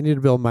trying to continue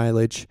to build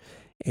mileage,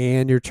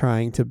 and you're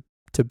trying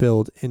to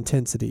build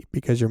intensity,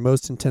 because your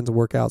most intense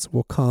workouts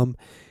will come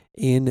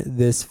in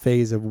this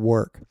phase of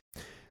work.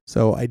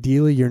 So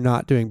ideally, you're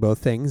not doing both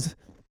things,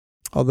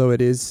 although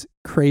it is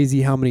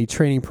crazy how many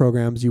training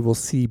programs you will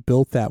see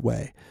built that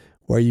way,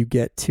 where you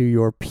get to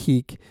your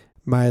peak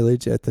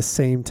mileage at the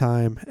same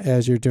time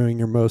as you're doing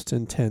your most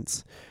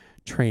intense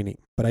training.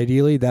 But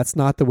ideally, that's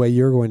not the way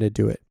you're going to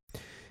do it.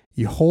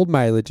 You hold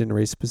mileage in a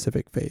race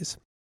specific phase.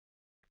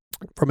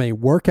 From a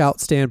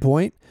workout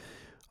standpoint,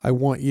 I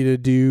want you to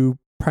do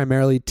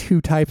primarily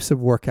 2 types of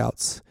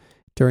workouts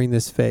during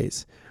this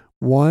phase.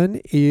 One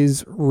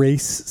is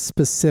race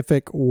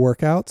specific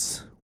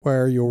workouts,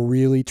 where you're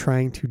really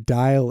trying to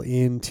dial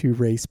into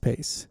race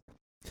pace.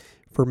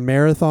 For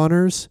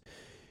marathoners,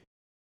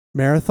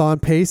 Marathon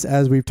pace,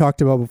 as we've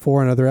talked about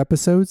before in other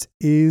episodes,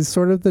 is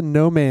sort of the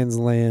no man's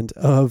land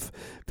of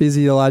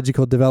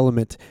physiological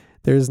development.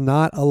 There's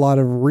not a lot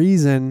of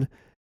reason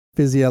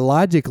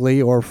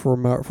physiologically or for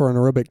an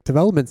aerobic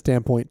development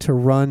standpoint to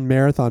run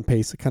marathon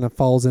pace. It kind of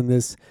falls in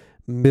this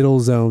middle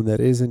zone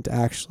that isn't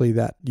actually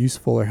that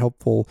useful or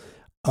helpful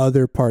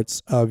other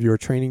parts of your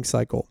training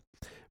cycle.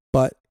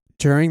 But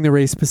during the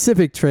race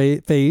specific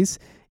phase,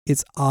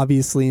 it's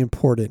obviously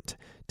important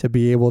to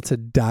be able to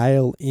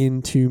dial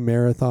into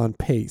marathon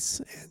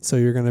pace. And so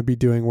you're going to be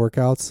doing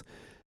workouts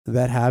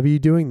that have you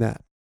doing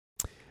that.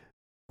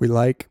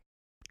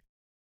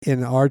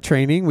 In our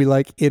training, we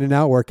like in and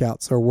out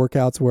workouts, or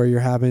workouts where you're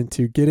having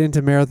to get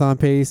into marathon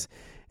pace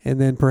and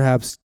then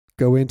perhaps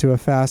go into a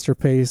faster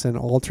pace and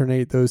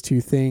alternate those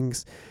two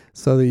things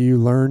so that you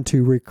learn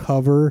to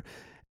recover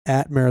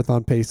at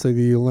marathon pace, so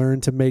that you learn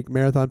to make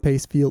marathon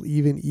pace feel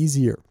even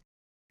easier.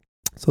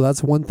 So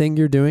that's one thing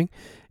you're doing,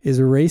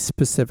 is race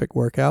specific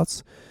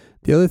workouts.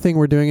 The other thing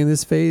we're doing in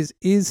this phase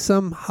is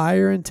some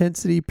higher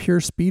intensity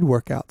pure speed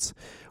workouts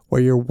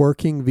where you're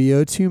working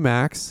VO2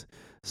 max,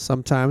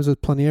 sometimes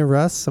with plenty of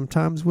rest,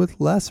 sometimes with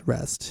less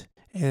rest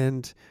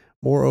and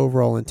more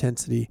overall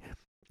intensity,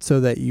 so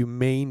that you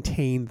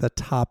maintain the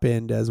top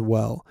end as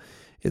well.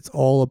 It's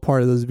all a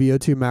part of those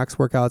VO2 max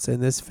workouts in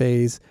this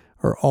phase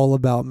are all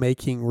about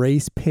making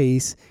race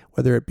pace,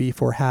 whether it be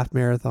for half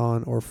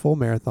marathon or full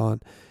marathon,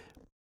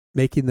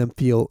 making them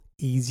feel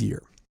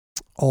easier.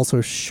 Also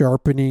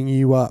sharpening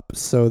you up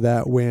so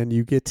that when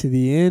you get to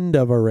the end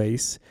of a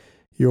race,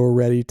 you're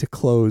ready to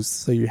close.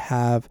 So you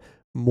have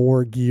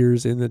more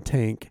gears in the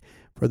tank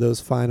for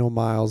those final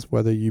miles,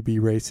 whether you be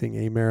racing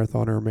a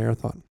marathon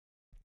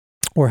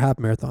or half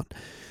marathon.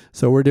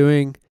 So we're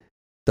doing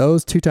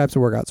those two types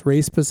of workouts,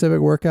 race specific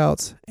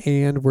workouts,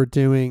 and we're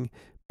doing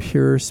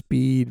pure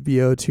speed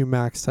VO2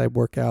 max type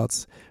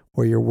workouts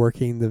where you're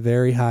working the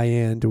very high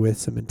end with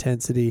some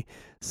intensity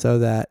so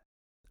that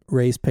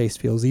race pace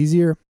feels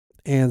easier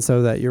and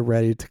so that you're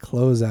ready to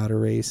close out a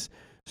race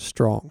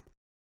strong.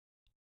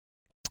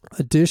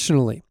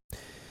 Additionally,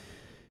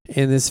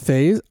 in this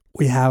phase,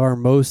 we have our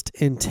most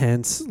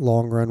intense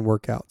long run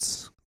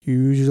workouts.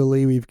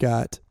 Usually we've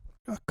got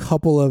a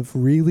couple of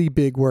really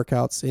big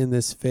workouts in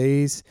this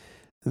phase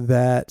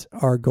that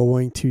are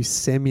going to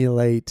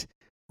simulate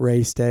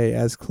race day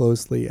as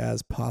closely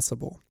as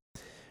possible.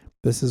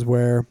 This is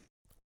where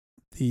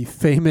the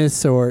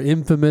famous or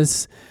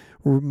infamous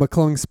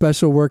McClung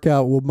special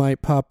workout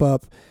might pop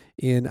up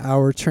in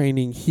our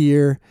training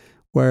here,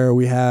 where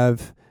we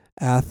have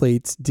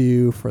athletes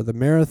do for the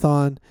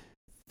marathon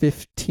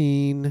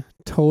 15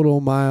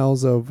 total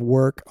miles of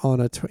work on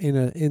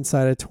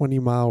inside a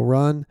 20-mile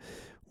run,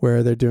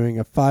 where they're doing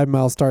a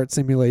 5-mile start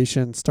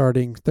simulation,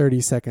 starting 30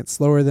 seconds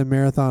slower than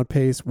marathon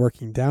pace,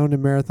 working down to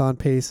marathon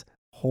pace,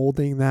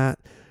 holding that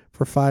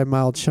for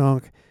 5-mile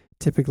chunk,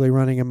 typically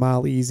running a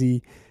mile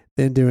easy,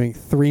 then doing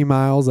 3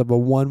 miles of a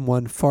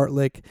 1-1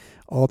 fartlek,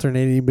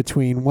 alternating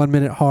between 1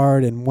 minute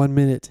hard and 1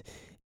 minute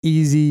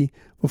easy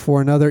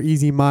before another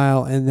easy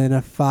mile, and then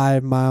a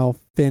 5-mile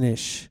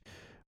finish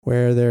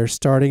where they're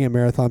starting at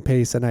marathon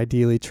pace and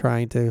ideally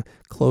trying to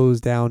close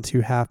down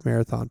to half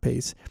marathon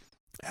pace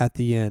at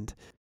the end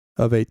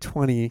of a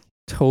 20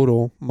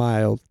 total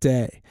mile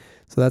day.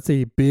 So that's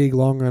a big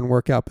long run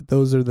workout, but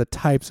those are the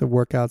types of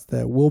workouts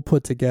that we'll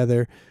put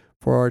together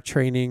for our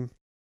training.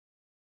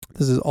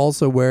 This is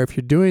also where, if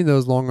you're doing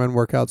those long run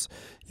workouts,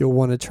 you'll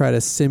want to try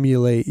to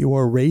simulate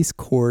your race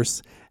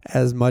course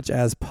as much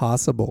as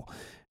possible.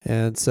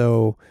 And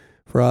so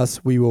for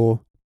us, we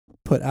will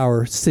put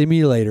our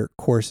simulator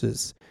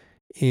courses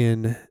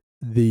in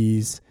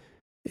this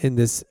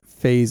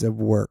phase of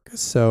work.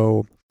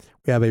 So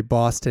we have a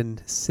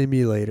Boston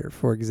simulator,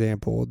 for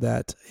example,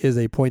 that is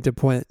a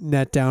point-to-point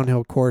net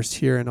downhill course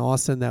here in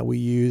Austin that we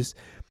use,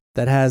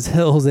 that has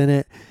hills in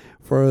it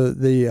for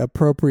the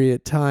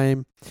appropriate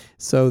time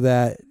so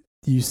that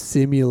you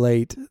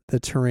simulate the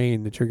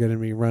terrain that you're going to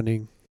be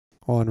running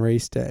on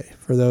race day.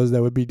 For those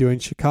that would be doing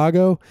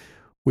Chicago,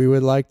 we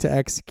would like to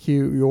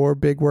execute your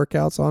big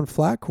workouts on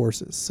flat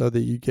courses so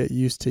that you get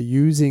used to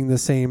using the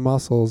same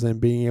muscles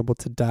and being able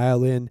to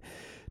dial in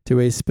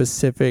to a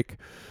specific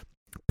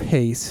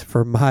pace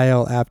for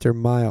mile after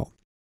mile.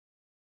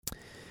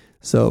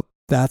 So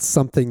that's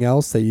something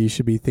else that you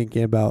should be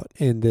thinking about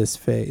in this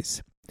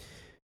phase.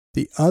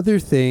 The other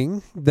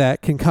thing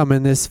that can come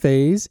in this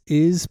phase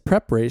is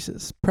prep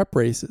races.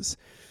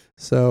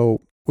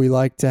 So we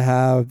like to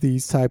have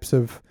these types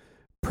of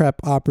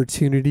prep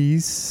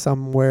opportunities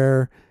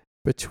somewhere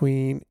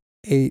between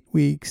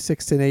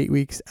 6 to 8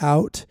 weeks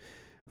out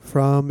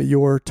from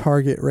your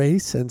target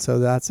race. And so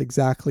that's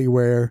exactly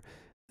where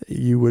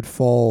you would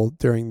fall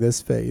during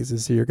this phase,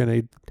 is you're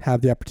going to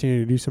have the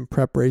opportunity to do some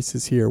prep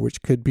races here,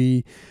 which could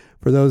be,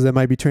 for those that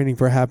might be training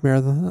for a half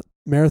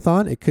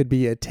marathon, it could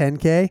be a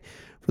 10K.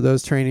 For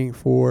those training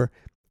for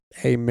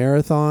a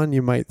marathon,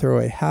 you might throw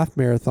a half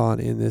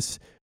marathon in this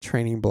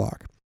training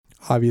block.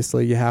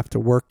 Obviously, you have to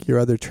work your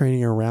other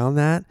training around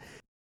that.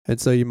 And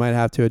so you might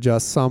have to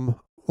adjust some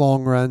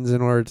long runs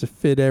in order to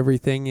fit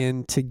everything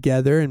in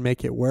together and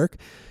make it work.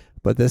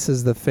 but this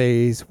is the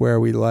phase where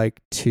we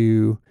like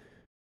to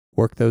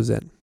work those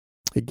in.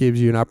 It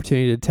gives you an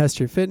opportunity to test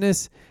your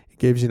fitness. It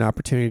gives you an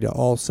opportunity to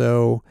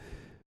also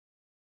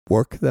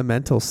work the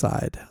mental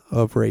side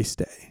of race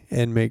day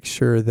and make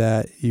sure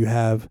that you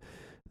have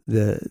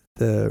the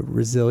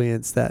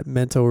resilience, that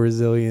mental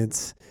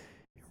resilience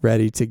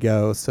ready to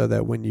go, so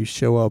that when you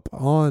show up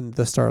on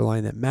the start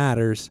line that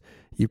matters,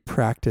 you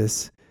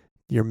practice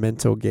your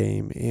mental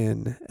game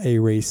in a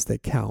race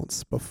that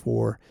counts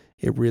before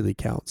it really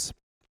counts.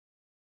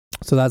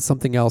 So that's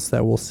something else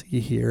that we'll see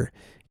here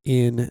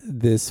in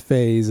this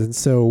phase. And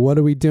so what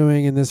are we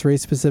doing in this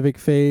race specific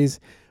phase?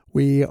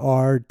 We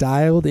are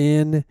dialed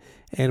in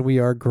and we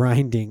are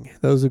grinding.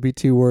 Those would be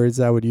two words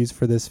I would use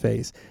for this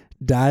phase.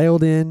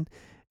 Dialed in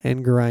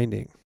and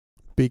grinding.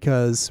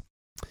 Because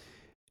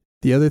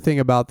the other thing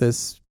about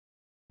this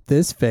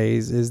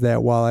phase is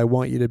that while I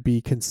want you to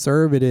be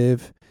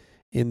conservative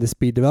in the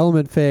speed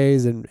development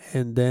phase and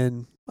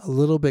then a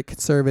little bit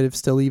conservative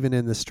still even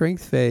in the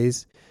strength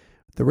phase,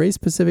 the race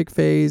specific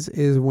phase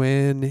is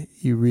when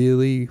you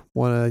really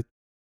want to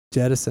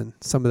jettison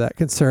some of that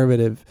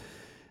conservative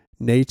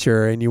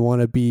nature and you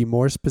want to be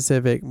more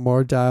specific,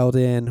 more dialed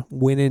in.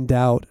 When in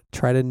doubt,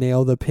 try to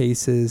nail the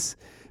paces,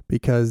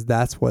 because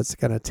that's what's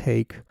going to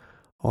take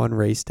on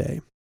race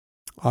day.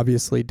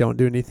 Obviously, don't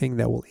do anything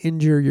that will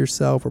injure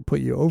yourself or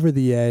put you over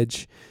the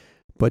edge,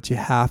 but you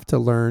have to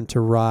learn to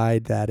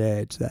ride that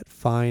edge, that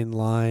fine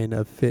line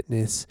of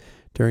fitness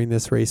during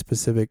this race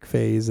specific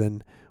phase.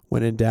 And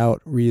when in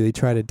doubt, really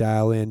try to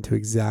dial in to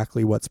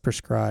exactly what's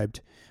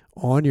prescribed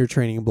on your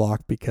training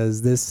block,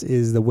 because this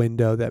is the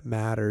window that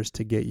matters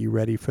to get you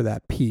ready for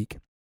that peak.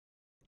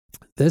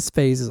 This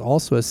phase is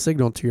also a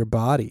signal to your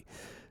body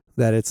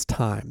that it's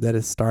time, that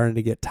it's starting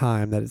to get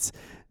time, that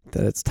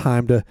it's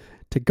time to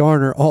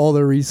garner all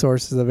the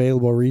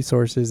available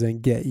resources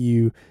and get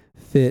you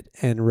fit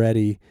and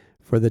ready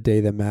for the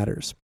day that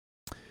matters.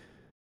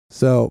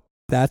 So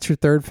that's your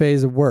third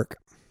phase of work.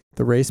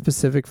 The race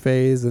specific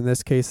phase, in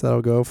this case,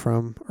 that'll go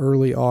from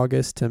early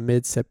August to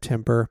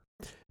mid-September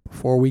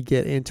before we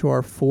get into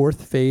our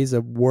fourth phase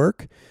of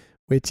work,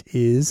 which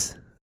is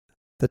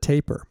the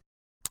taper.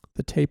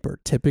 The taper.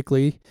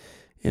 Typically,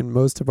 in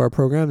most of our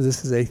programs,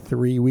 this is a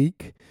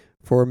 3-week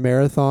for a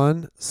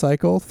marathon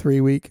cycle,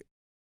 3-week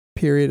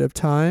period of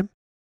time.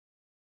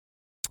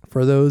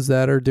 For those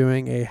that are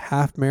doing a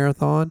half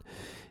marathon,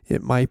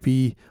 it might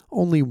be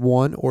only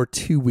 1 or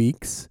 2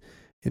 weeks,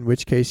 in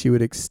which case you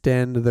would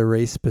extend the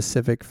race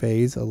specific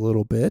phase a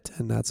little bit,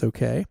 and that's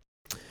okay.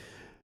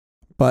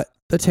 But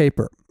the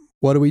taper,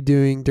 what are we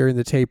doing during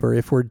the taper?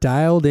 If we're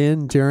dialed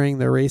in during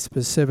the race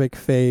specific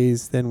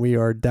phase, then we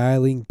are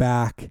dialing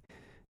back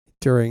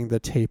during the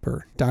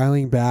taper,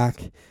 dialing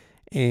back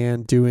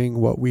and doing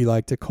what we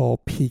like to call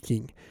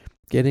peaking,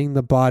 getting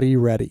the body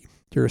ready.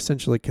 You're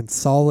essentially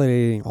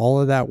consolidating all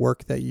of that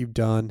work that you've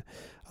done,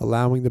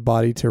 allowing the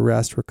body to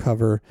rest,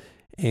 recover,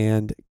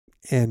 and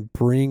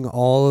bring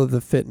all of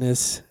the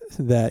fitness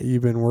that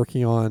you've been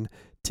working on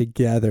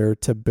together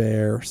to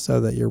bear so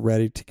that you're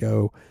ready to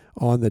go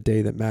on the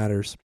day that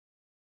matters.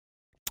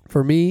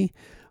 For me,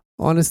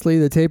 honestly,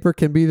 the taper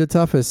can be the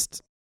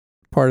toughest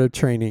part of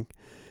training,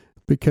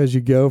 because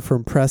you go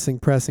from pressing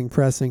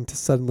to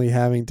suddenly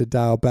having to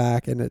dial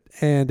back,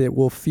 and it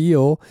will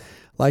feel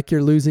like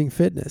you're losing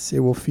fitness. It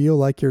will feel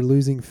like you're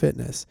losing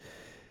fitness.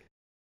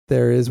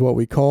 There is what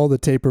we call the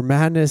taper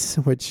madness,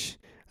 which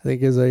I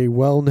think is a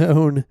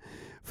well-known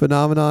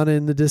phenomenon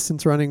in the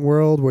distance running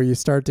world, where you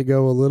start to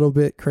go a little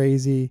bit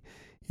crazy.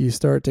 You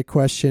start to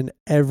question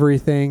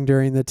everything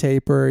during the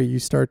taper. You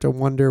start to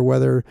wonder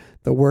whether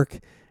the work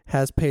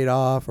has paid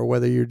off or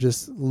whether you're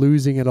just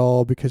losing it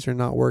all because you're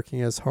not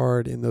working as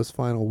hard in those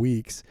final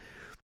weeks.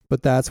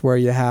 But that's where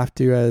you have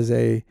to, as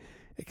a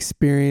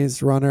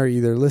experienced runner,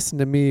 either listen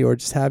to me or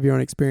just have your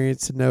own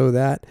experience to know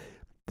that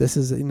this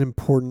is an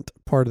important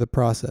part of the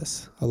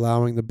process,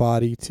 allowing the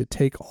body to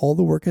take all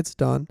the work it's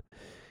done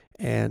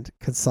and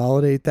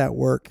consolidate that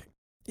work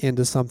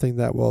into something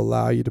that will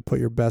allow you to put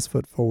your best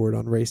foot forward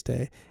on race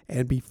day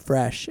and be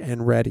fresh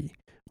and ready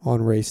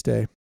on race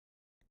day.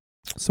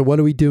 So what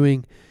are we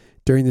doing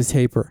during the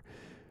taper?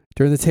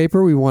 During the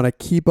taper, we want to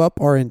keep up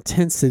our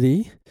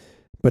intensity,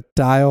 but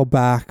dial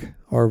back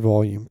our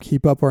volume.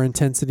 Keep up our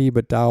intensity,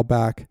 but dial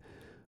back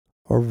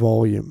our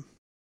volume.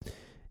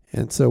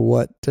 And so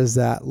what does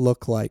that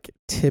look like?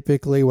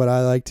 Typically, what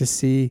I like to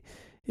see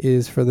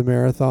is for the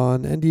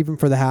marathon and even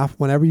for the half,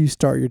 whenever you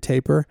start your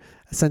taper,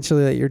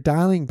 essentially that you're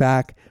dialing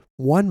back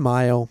 1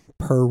 mile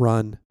per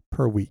run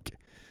per week.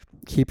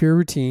 Keep your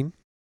routine,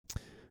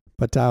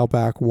 but dial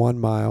back 1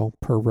 mile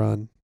per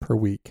run per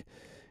week.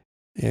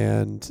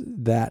 And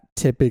that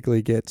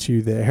typically gets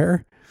you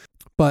there.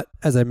 But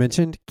as I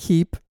mentioned,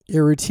 keep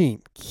your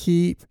routine.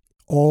 Keep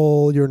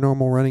all your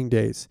normal running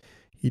days.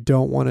 You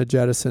don't want to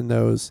jettison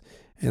those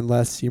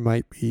unless you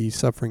might be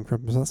suffering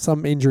from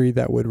some injury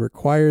that would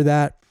require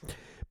that,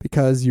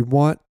 because you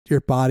want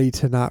your body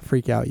to not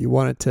freak out. You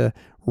want it to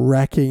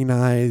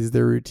recognize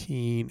the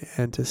routine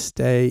and to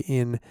stay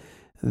in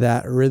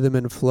that rhythm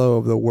and flow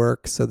of the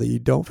work so that you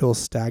don't feel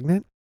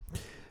stagnant,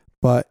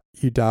 but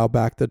you dial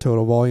back the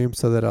total volume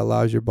so that it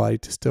allows your body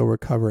to still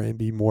recover and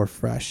be more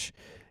fresh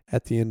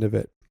at the end of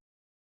it.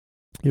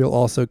 You'll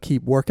also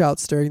keep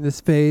workouts during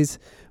this phase,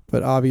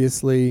 but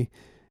obviously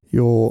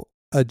you'll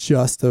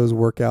adjust those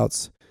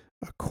workouts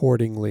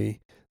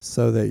accordingly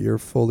so that you're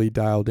fully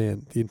dialed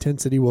in. The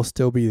intensity will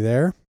still be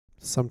there.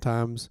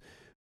 Sometimes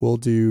we'll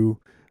do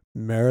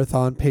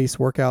marathon pace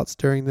workouts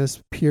during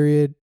this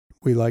period.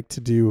 We like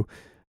to do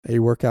a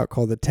workout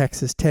called the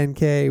Texas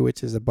 10K,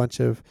 which is a bunch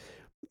of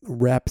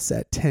reps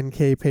at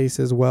 10K pace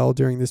as well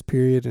during this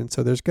period. And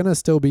so there's going to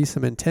still be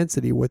some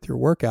intensity with your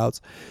workouts,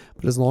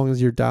 but as long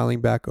as you're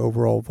dialing back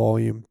overall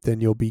volume,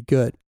 then you'll be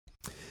good.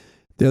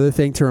 The other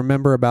thing to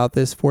remember about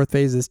this fourth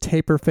phase, this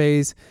taper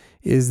phase,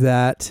 is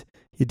that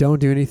you don't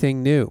do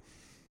anything new.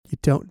 You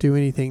don't do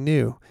anything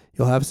new.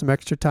 You'll have some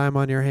extra time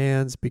on your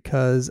hands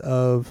because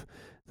of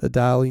the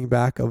dialing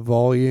back of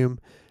volume,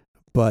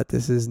 but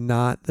this is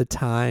not the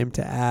time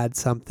to add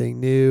something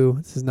new.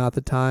 This is not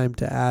the time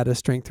to add a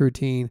strength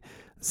routine.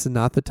 This is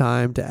not the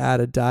time to add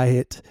a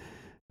diet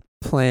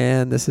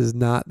plan. This is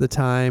not the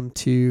time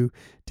to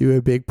do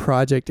a big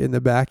project in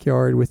the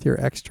backyard with your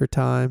extra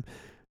time.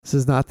 This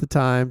is not the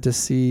time to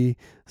see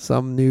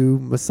some new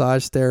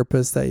massage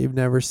therapist that you've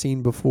never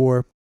seen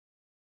before.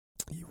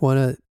 You want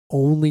to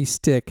only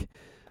stick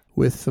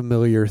with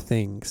familiar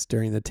things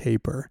during the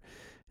taper.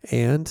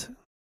 And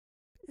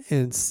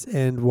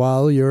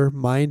while your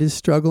mind is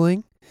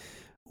struggling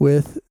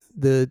with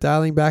the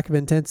dialing back of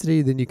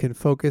intensity, then you can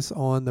focus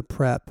on the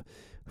prep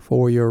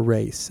for your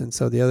race. And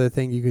so the other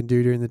thing you can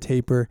do during the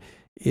taper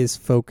is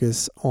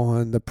focus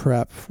on the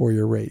prep for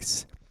your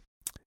race.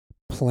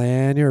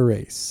 Plan your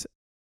race.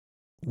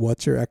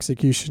 What's your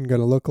execution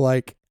going to look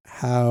like?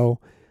 How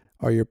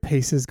are your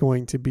paces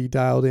going to be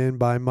dialed in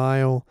by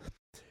mile?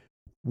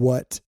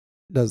 What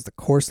does the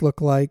course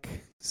look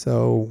like?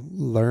 So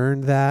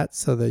learn that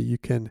so that you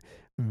can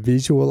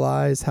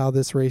visualize how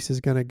this race is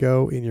going to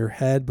go in your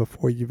head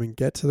before you even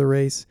get to the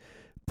race.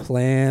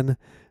 Plan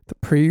the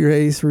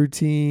pre-race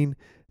routine,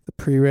 the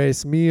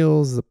pre-race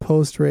meals, the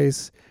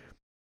post-race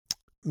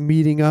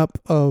meeting up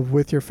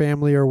with your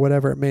family or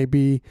whatever it may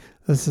be.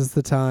 This is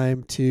the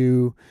time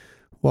to,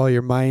 while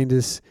your mind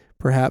is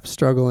perhaps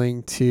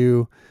struggling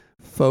to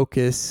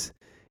focus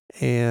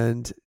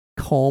and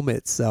calm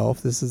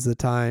itself, this is the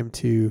time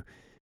to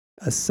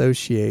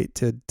associate,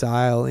 to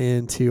dial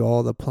into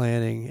all the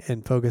planning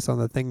and focus on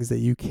the things that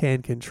you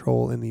can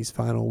control in these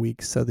final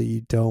weeks so that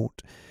you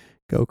don't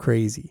go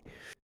crazy.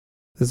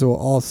 This will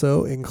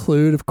also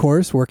include, of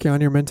course, working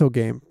on your mental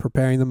game,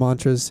 preparing the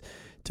mantras,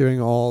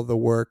 doing all the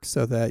work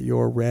so that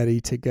you're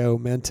ready to go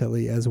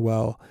mentally as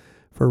well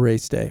for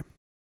race day.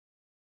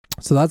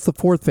 So that's the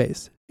fourth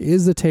phase,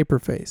 is the taper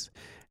phase.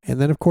 And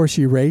then, of course,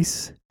 you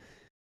race.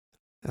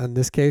 In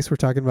this case, we're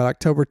talking about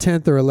October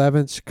 10th or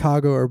 11th,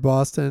 Chicago or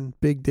Boston,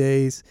 big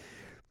days,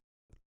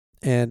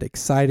 and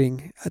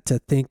exciting to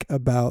think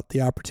about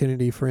the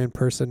opportunity for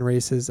in-person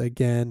races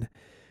again.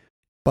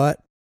 But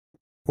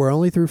we're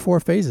only through 4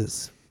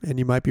 phases, and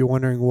you might be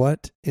wondering,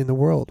 what in the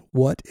world?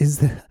 What is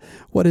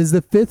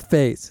the fifth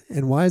phase,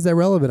 and why is that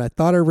relevant? I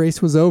thought our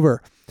race was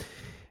over,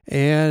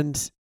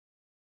 and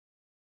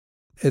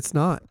it's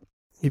not.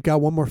 You've got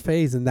one more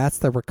phase, and that's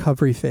the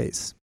recovery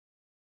phase.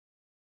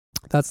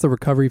 That's the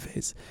recovery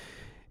phase.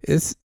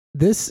 This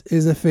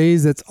is a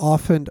phase that's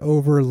often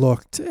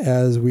overlooked,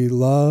 as we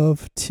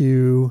love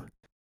to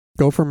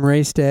go from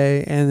race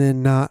day and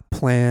then not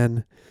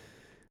plan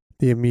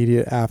the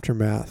immediate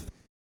aftermath.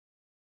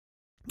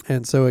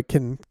 And so it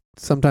can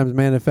sometimes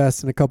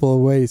manifest in a couple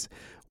of ways.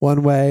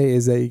 One way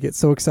is that you get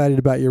so excited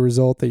about your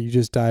result that you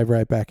just dive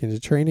right back into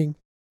training.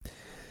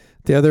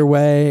 The other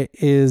way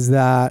is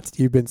that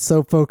you've been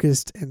so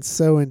focused and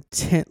so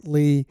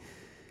intently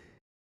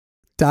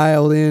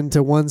dialed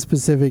into one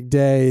specific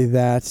day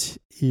that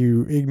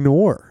you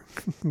ignore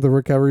the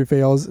recovery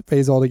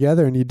phase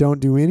altogether, and you don't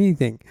do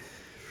anything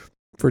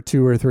for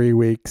 2 or 3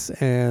 weeks,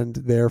 and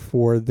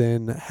therefore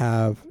then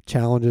have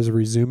challenges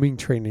resuming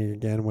training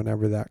again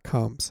whenever that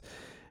comes.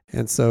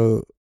 And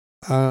so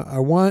I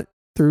want,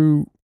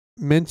 through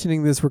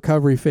mentioning this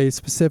recovery phase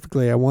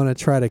specifically, I want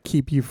to try to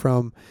keep you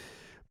from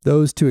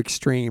those two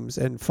extremes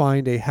and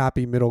find a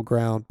happy middle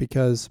ground,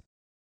 because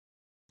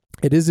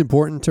it is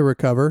important to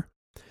recover.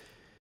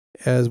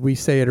 As we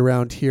say it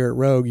around here at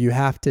Rogue, you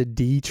have to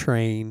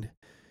detrain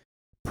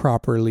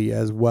properly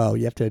as well.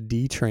 You have to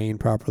detrain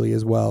properly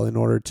as well in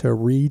order to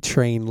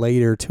retrain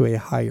later to a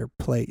higher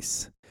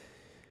place.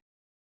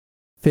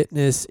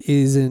 Fitness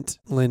isn't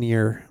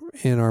linear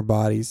in our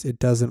bodies. It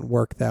doesn't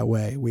work that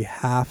way. We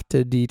have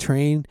to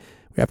detrain.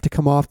 We have to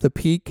come off the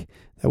peak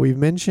that we've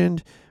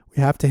mentioned.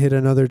 We have to hit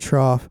another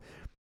trough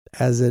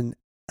as an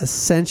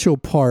essential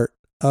part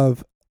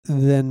of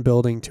then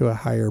building to a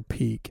higher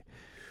peak.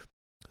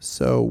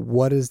 So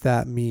what does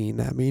that mean?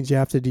 That means you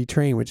have to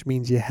detrain, which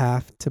means you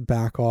have to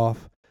back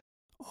off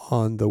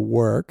on the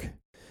work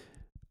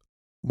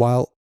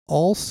while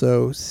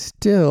also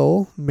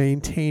still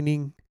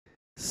maintaining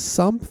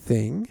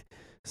something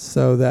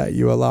so that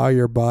you allow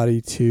your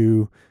body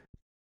to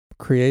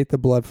create the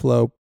blood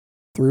flow,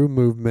 through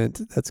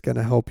movement that's going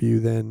to help you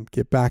then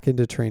get back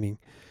into training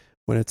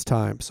when it's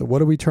time. So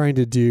what are we trying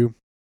to do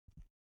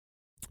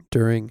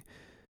during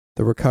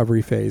the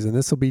recovery phase? And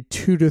this will be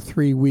 2 to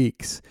 3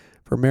 weeks.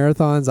 For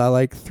marathons, I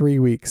like 3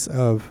 weeks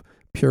of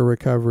pure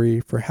recovery.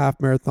 For half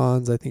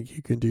marathons, I think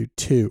you can do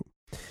 2.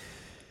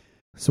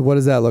 So what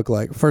does that look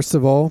like? First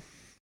of all,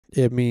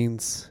 it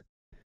means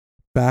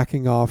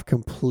backing off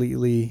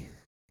completely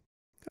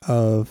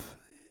of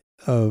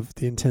the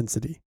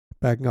intensity.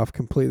 Backing off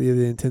completely of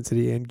the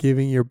intensity and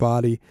giving your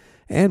body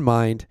and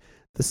mind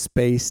the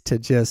space to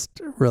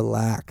just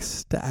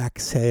relax, to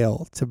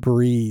exhale, to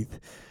breathe,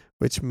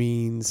 which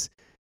means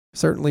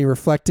certainly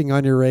reflecting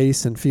on your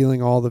race and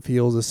feeling all the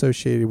feels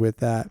associated with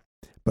that,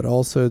 but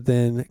also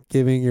then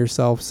giving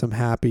yourself some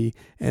happy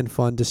and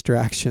fun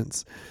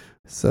distractions.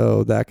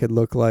 So that could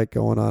look like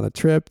going on a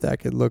trip. That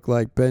could look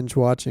like binge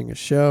watching a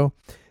show.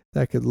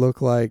 That could look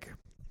like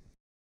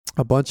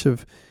a bunch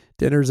of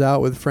dinners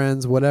out with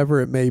friends, whatever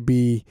it may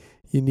be.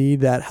 You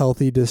need that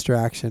healthy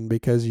distraction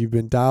because you've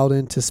been dialed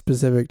into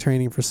specific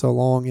training for so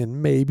long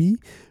and maybe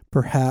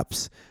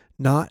perhaps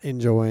not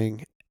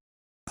enjoying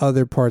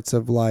other parts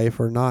of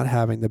life or not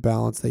having the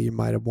balance that you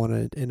might have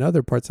wanted in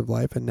other parts of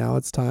life. And now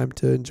it's time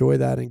to enjoy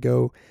that and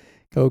go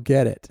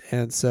get it.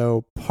 And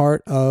so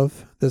part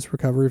of this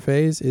recovery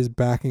phase is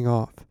backing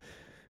off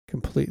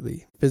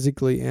completely,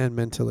 physically and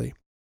mentally.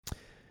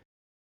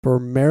 For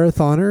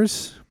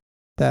marathoners,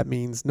 that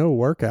means no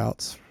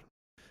workouts.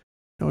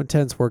 No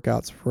intense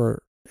workouts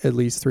for at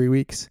least 3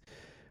 weeks.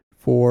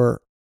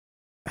 For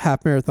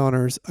half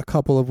marathoners, a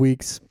couple of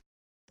weeks.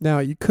 Now,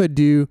 you could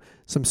do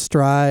some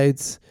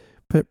strides,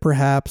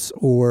 perhaps,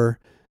 or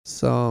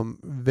some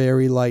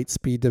very light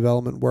speed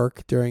development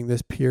work during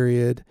this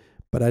period,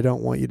 but I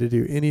don't want you to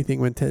do anything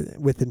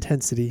with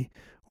intensity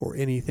or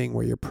anything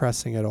where you're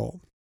pressing at all.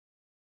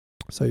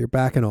 So you're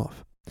backing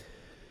off.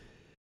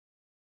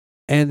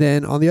 And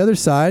then on the other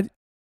side,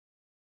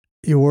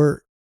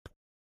 you're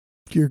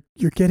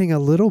getting a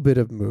little bit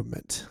of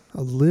movement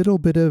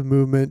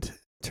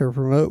to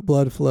promote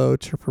blood flow,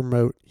 to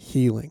promote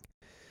healing.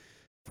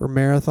 For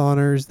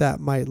marathoners, that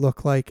might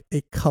look like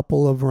a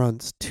couple of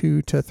runs,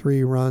 2 to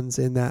 3 runs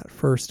in that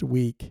first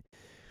week.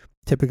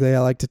 Typically, I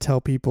like to tell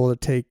people to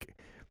take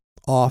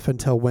off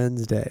until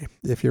Wednesday.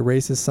 If your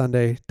race is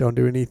Sunday, don't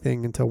do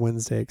anything until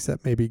Wednesday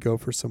except maybe go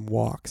for some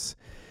walks.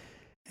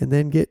 And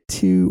then get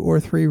 2 or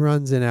 3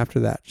 runs in after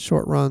that.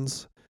 Short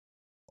runs,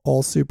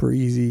 all super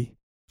easy,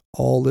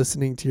 all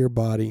listening to your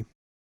body.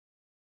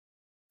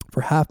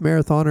 For half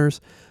marathoners,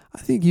 I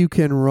think you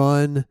can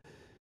run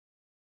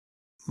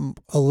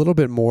a little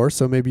bit more.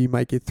 So maybe you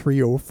might get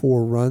 3 or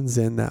 4 runs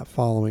in that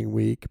following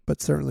week,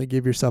 but certainly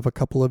give yourself a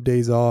couple of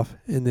days off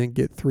and then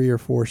get 3 or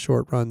 4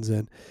 short runs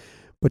in.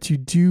 But you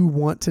do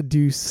want to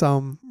do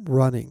some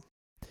running,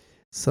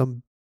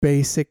 some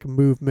basic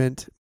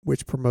movement,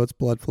 which promotes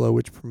blood flow,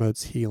 which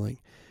promotes healing.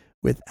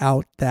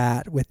 Without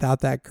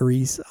that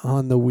grease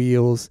on the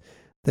wheels,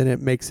 then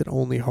it makes it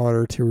only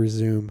harder to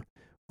resume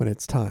when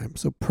it's time.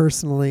 So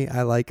personally,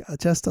 I like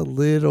just a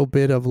little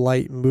bit of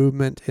light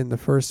movement in the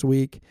first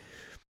week,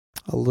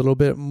 a little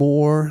bit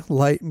more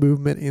light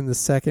movement in the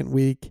second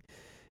week,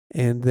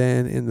 and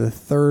then in the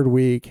third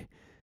week,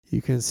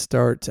 you can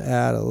start to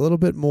add a little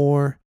bit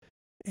more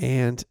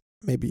and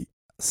maybe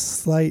a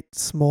slight,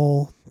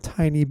 small,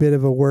 tiny bit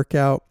of a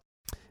workout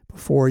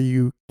before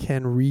you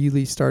can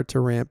really start to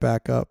ramp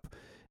back up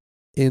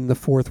in the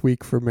fourth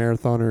week for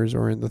marathoners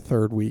or in the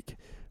third week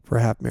for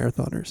half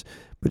marathoners.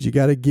 But you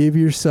got to give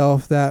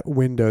yourself that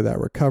window, that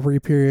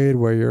recovery period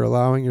where you're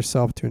allowing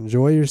yourself to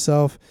enjoy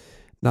yourself,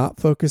 not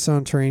focus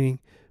on training,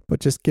 but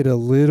just get a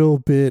little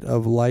bit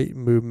of light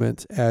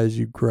movement as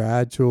you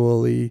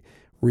gradually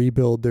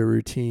rebuild the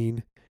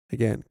routine.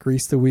 Again,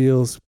 grease the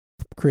wheels,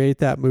 create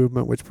that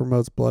movement, which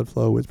promotes blood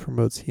flow, which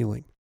promotes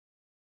healing.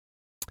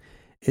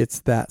 It's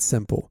that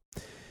simple.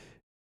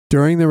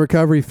 During the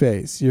recovery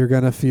phase, you're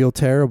going to feel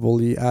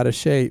terribly out of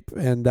shape,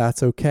 and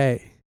that's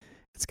okay.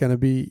 It's going to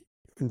be,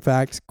 in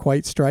fact,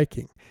 quite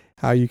striking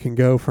how you can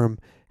go from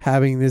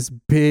having this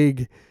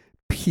big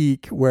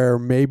peak where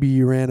maybe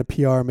you ran a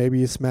PR, maybe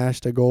you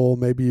smashed a goal,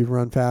 maybe you've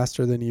run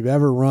faster than you've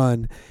ever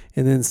run,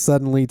 and then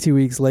suddenly 2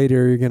 weeks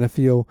later, you're going to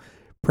feel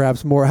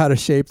perhaps more out of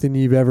shape than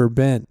you've ever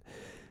been.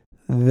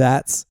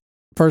 That's,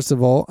 first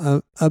of all,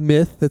 a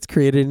myth that's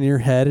created in your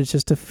head. It's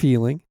just a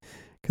feeling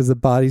because the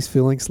body's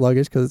feeling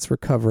sluggish because it's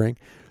recovering.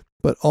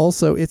 But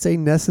also, it's a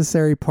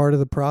necessary part of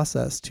the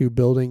process to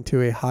building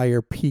to a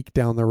higher peak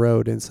down the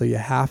road. And so you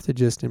have to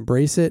just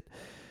embrace it.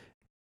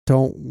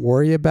 Don't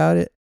worry about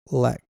it.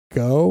 Let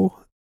go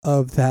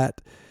of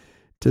that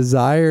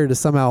desire to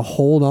somehow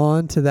hold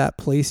on to that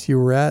place you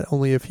were at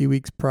only a few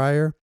weeks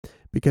prior,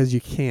 because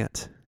you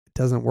can't. It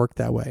doesn't work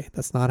that way.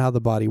 That's not how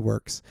the body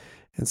works.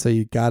 And so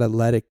you got to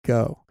let it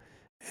go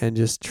and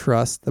just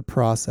trust the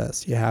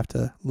process. You have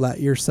to let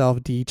yourself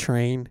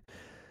detrain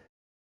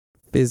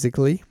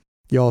physically.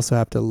 You also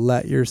have to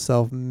let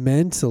yourself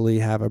mentally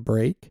have a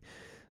break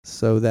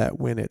so that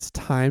when it's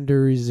time to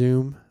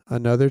resume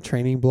another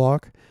training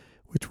block,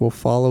 which will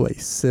follow a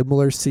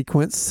similar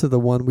sequence to the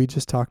one we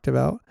just talked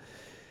about,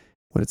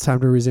 When it's time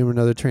to resume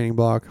another training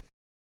block,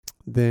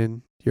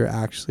 then you're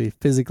actually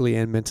physically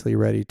and mentally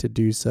ready to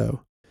do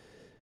so.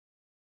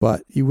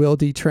 But you will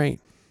detrain.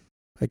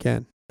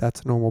 Again,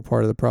 that's a normal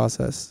part of the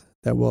process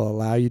that will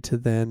allow you to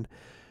then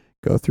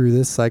go through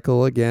this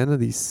cycle again of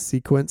these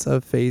sequence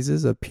of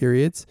phases, of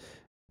periods,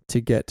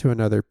 to get to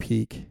another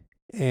peak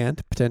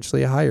and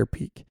potentially a higher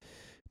peak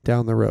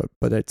down the road.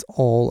 But it's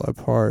all a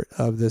part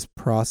of this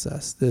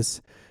process,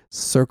 this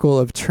circle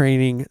of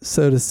training,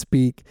 so to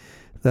speak,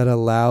 that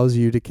allows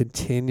you to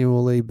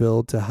continually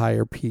build to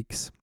higher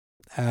peaks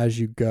as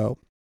you go.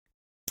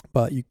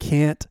 But you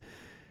can't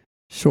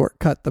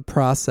shortcut the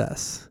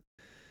process.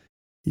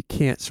 You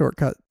can't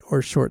shortcut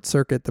or short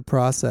circuit the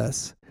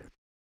process.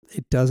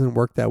 It doesn't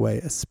work that way,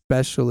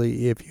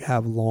 especially if you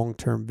have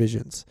long-term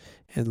visions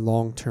and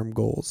long-term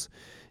goals.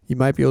 You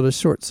might be able to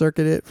short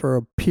circuit it for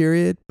a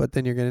period, but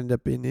then you're going to end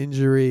up in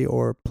injury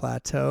or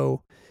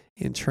plateau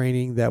in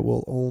training that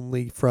will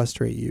only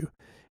frustrate you.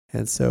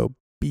 And so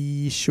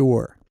be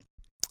sure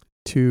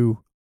to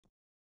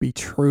be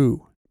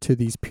true to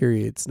these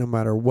periods, no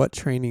matter what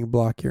training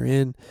block you're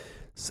in,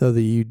 so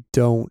that you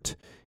don't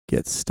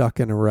get stuck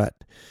in a rut.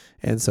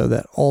 And so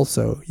that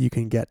also you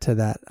can get to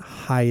that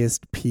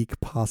highest peak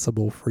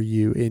possible for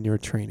you in your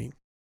training.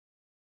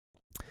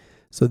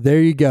 So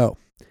there you go.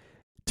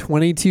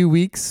 22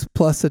 weeks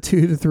plus a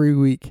 2 to 3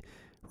 week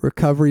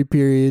recovery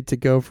period to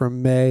go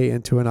from May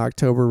into an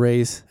October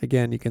race.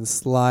 Again, you can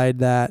slide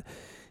that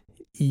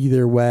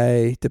either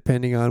way,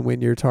 depending on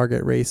when your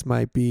target race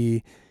might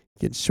be.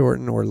 You can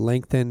shorten or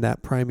lengthen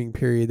that priming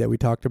period that we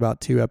talked about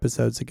 2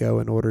 episodes ago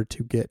in order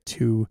to get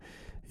to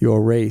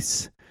your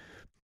race.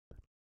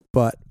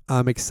 But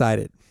I'm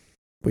excited.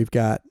 We've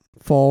got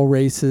fall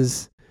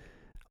races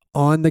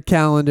on the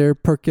calendar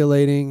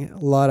percolating, a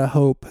lot of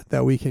hope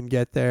that we can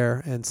get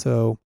there. And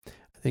so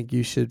I think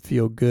you should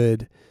feel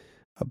good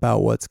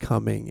about what's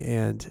coming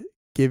and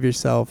give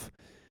yourself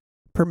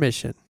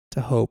permission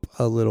to hope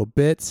a little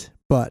bit,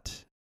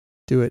 but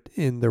do it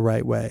in the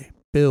right way.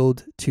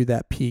 Build to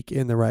that peak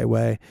in the right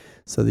way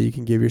so that you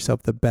can give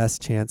yourself the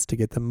best chance to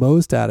get the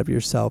most out of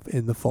yourself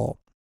in the fall.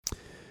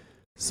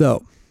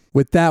 So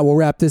with that, we'll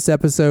wrap this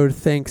episode.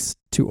 Thanks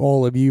to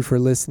all of you for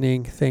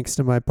listening. Thanks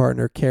to my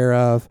partner, Care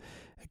Of.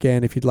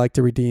 Again, if you'd like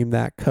to redeem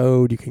that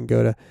code, you can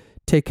go to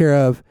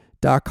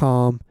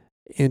takecareof.com,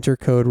 enter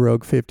code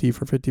ROGUE50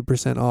 for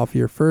 50% off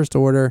your first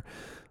order.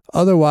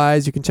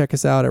 Otherwise, you can check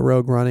us out at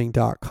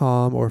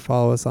roguerunning.com or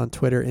follow us on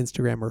Twitter,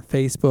 Instagram, or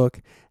Facebook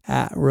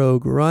at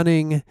Rogue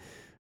Running.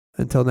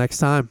 Until next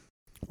time,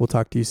 we'll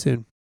talk to you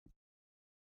soon.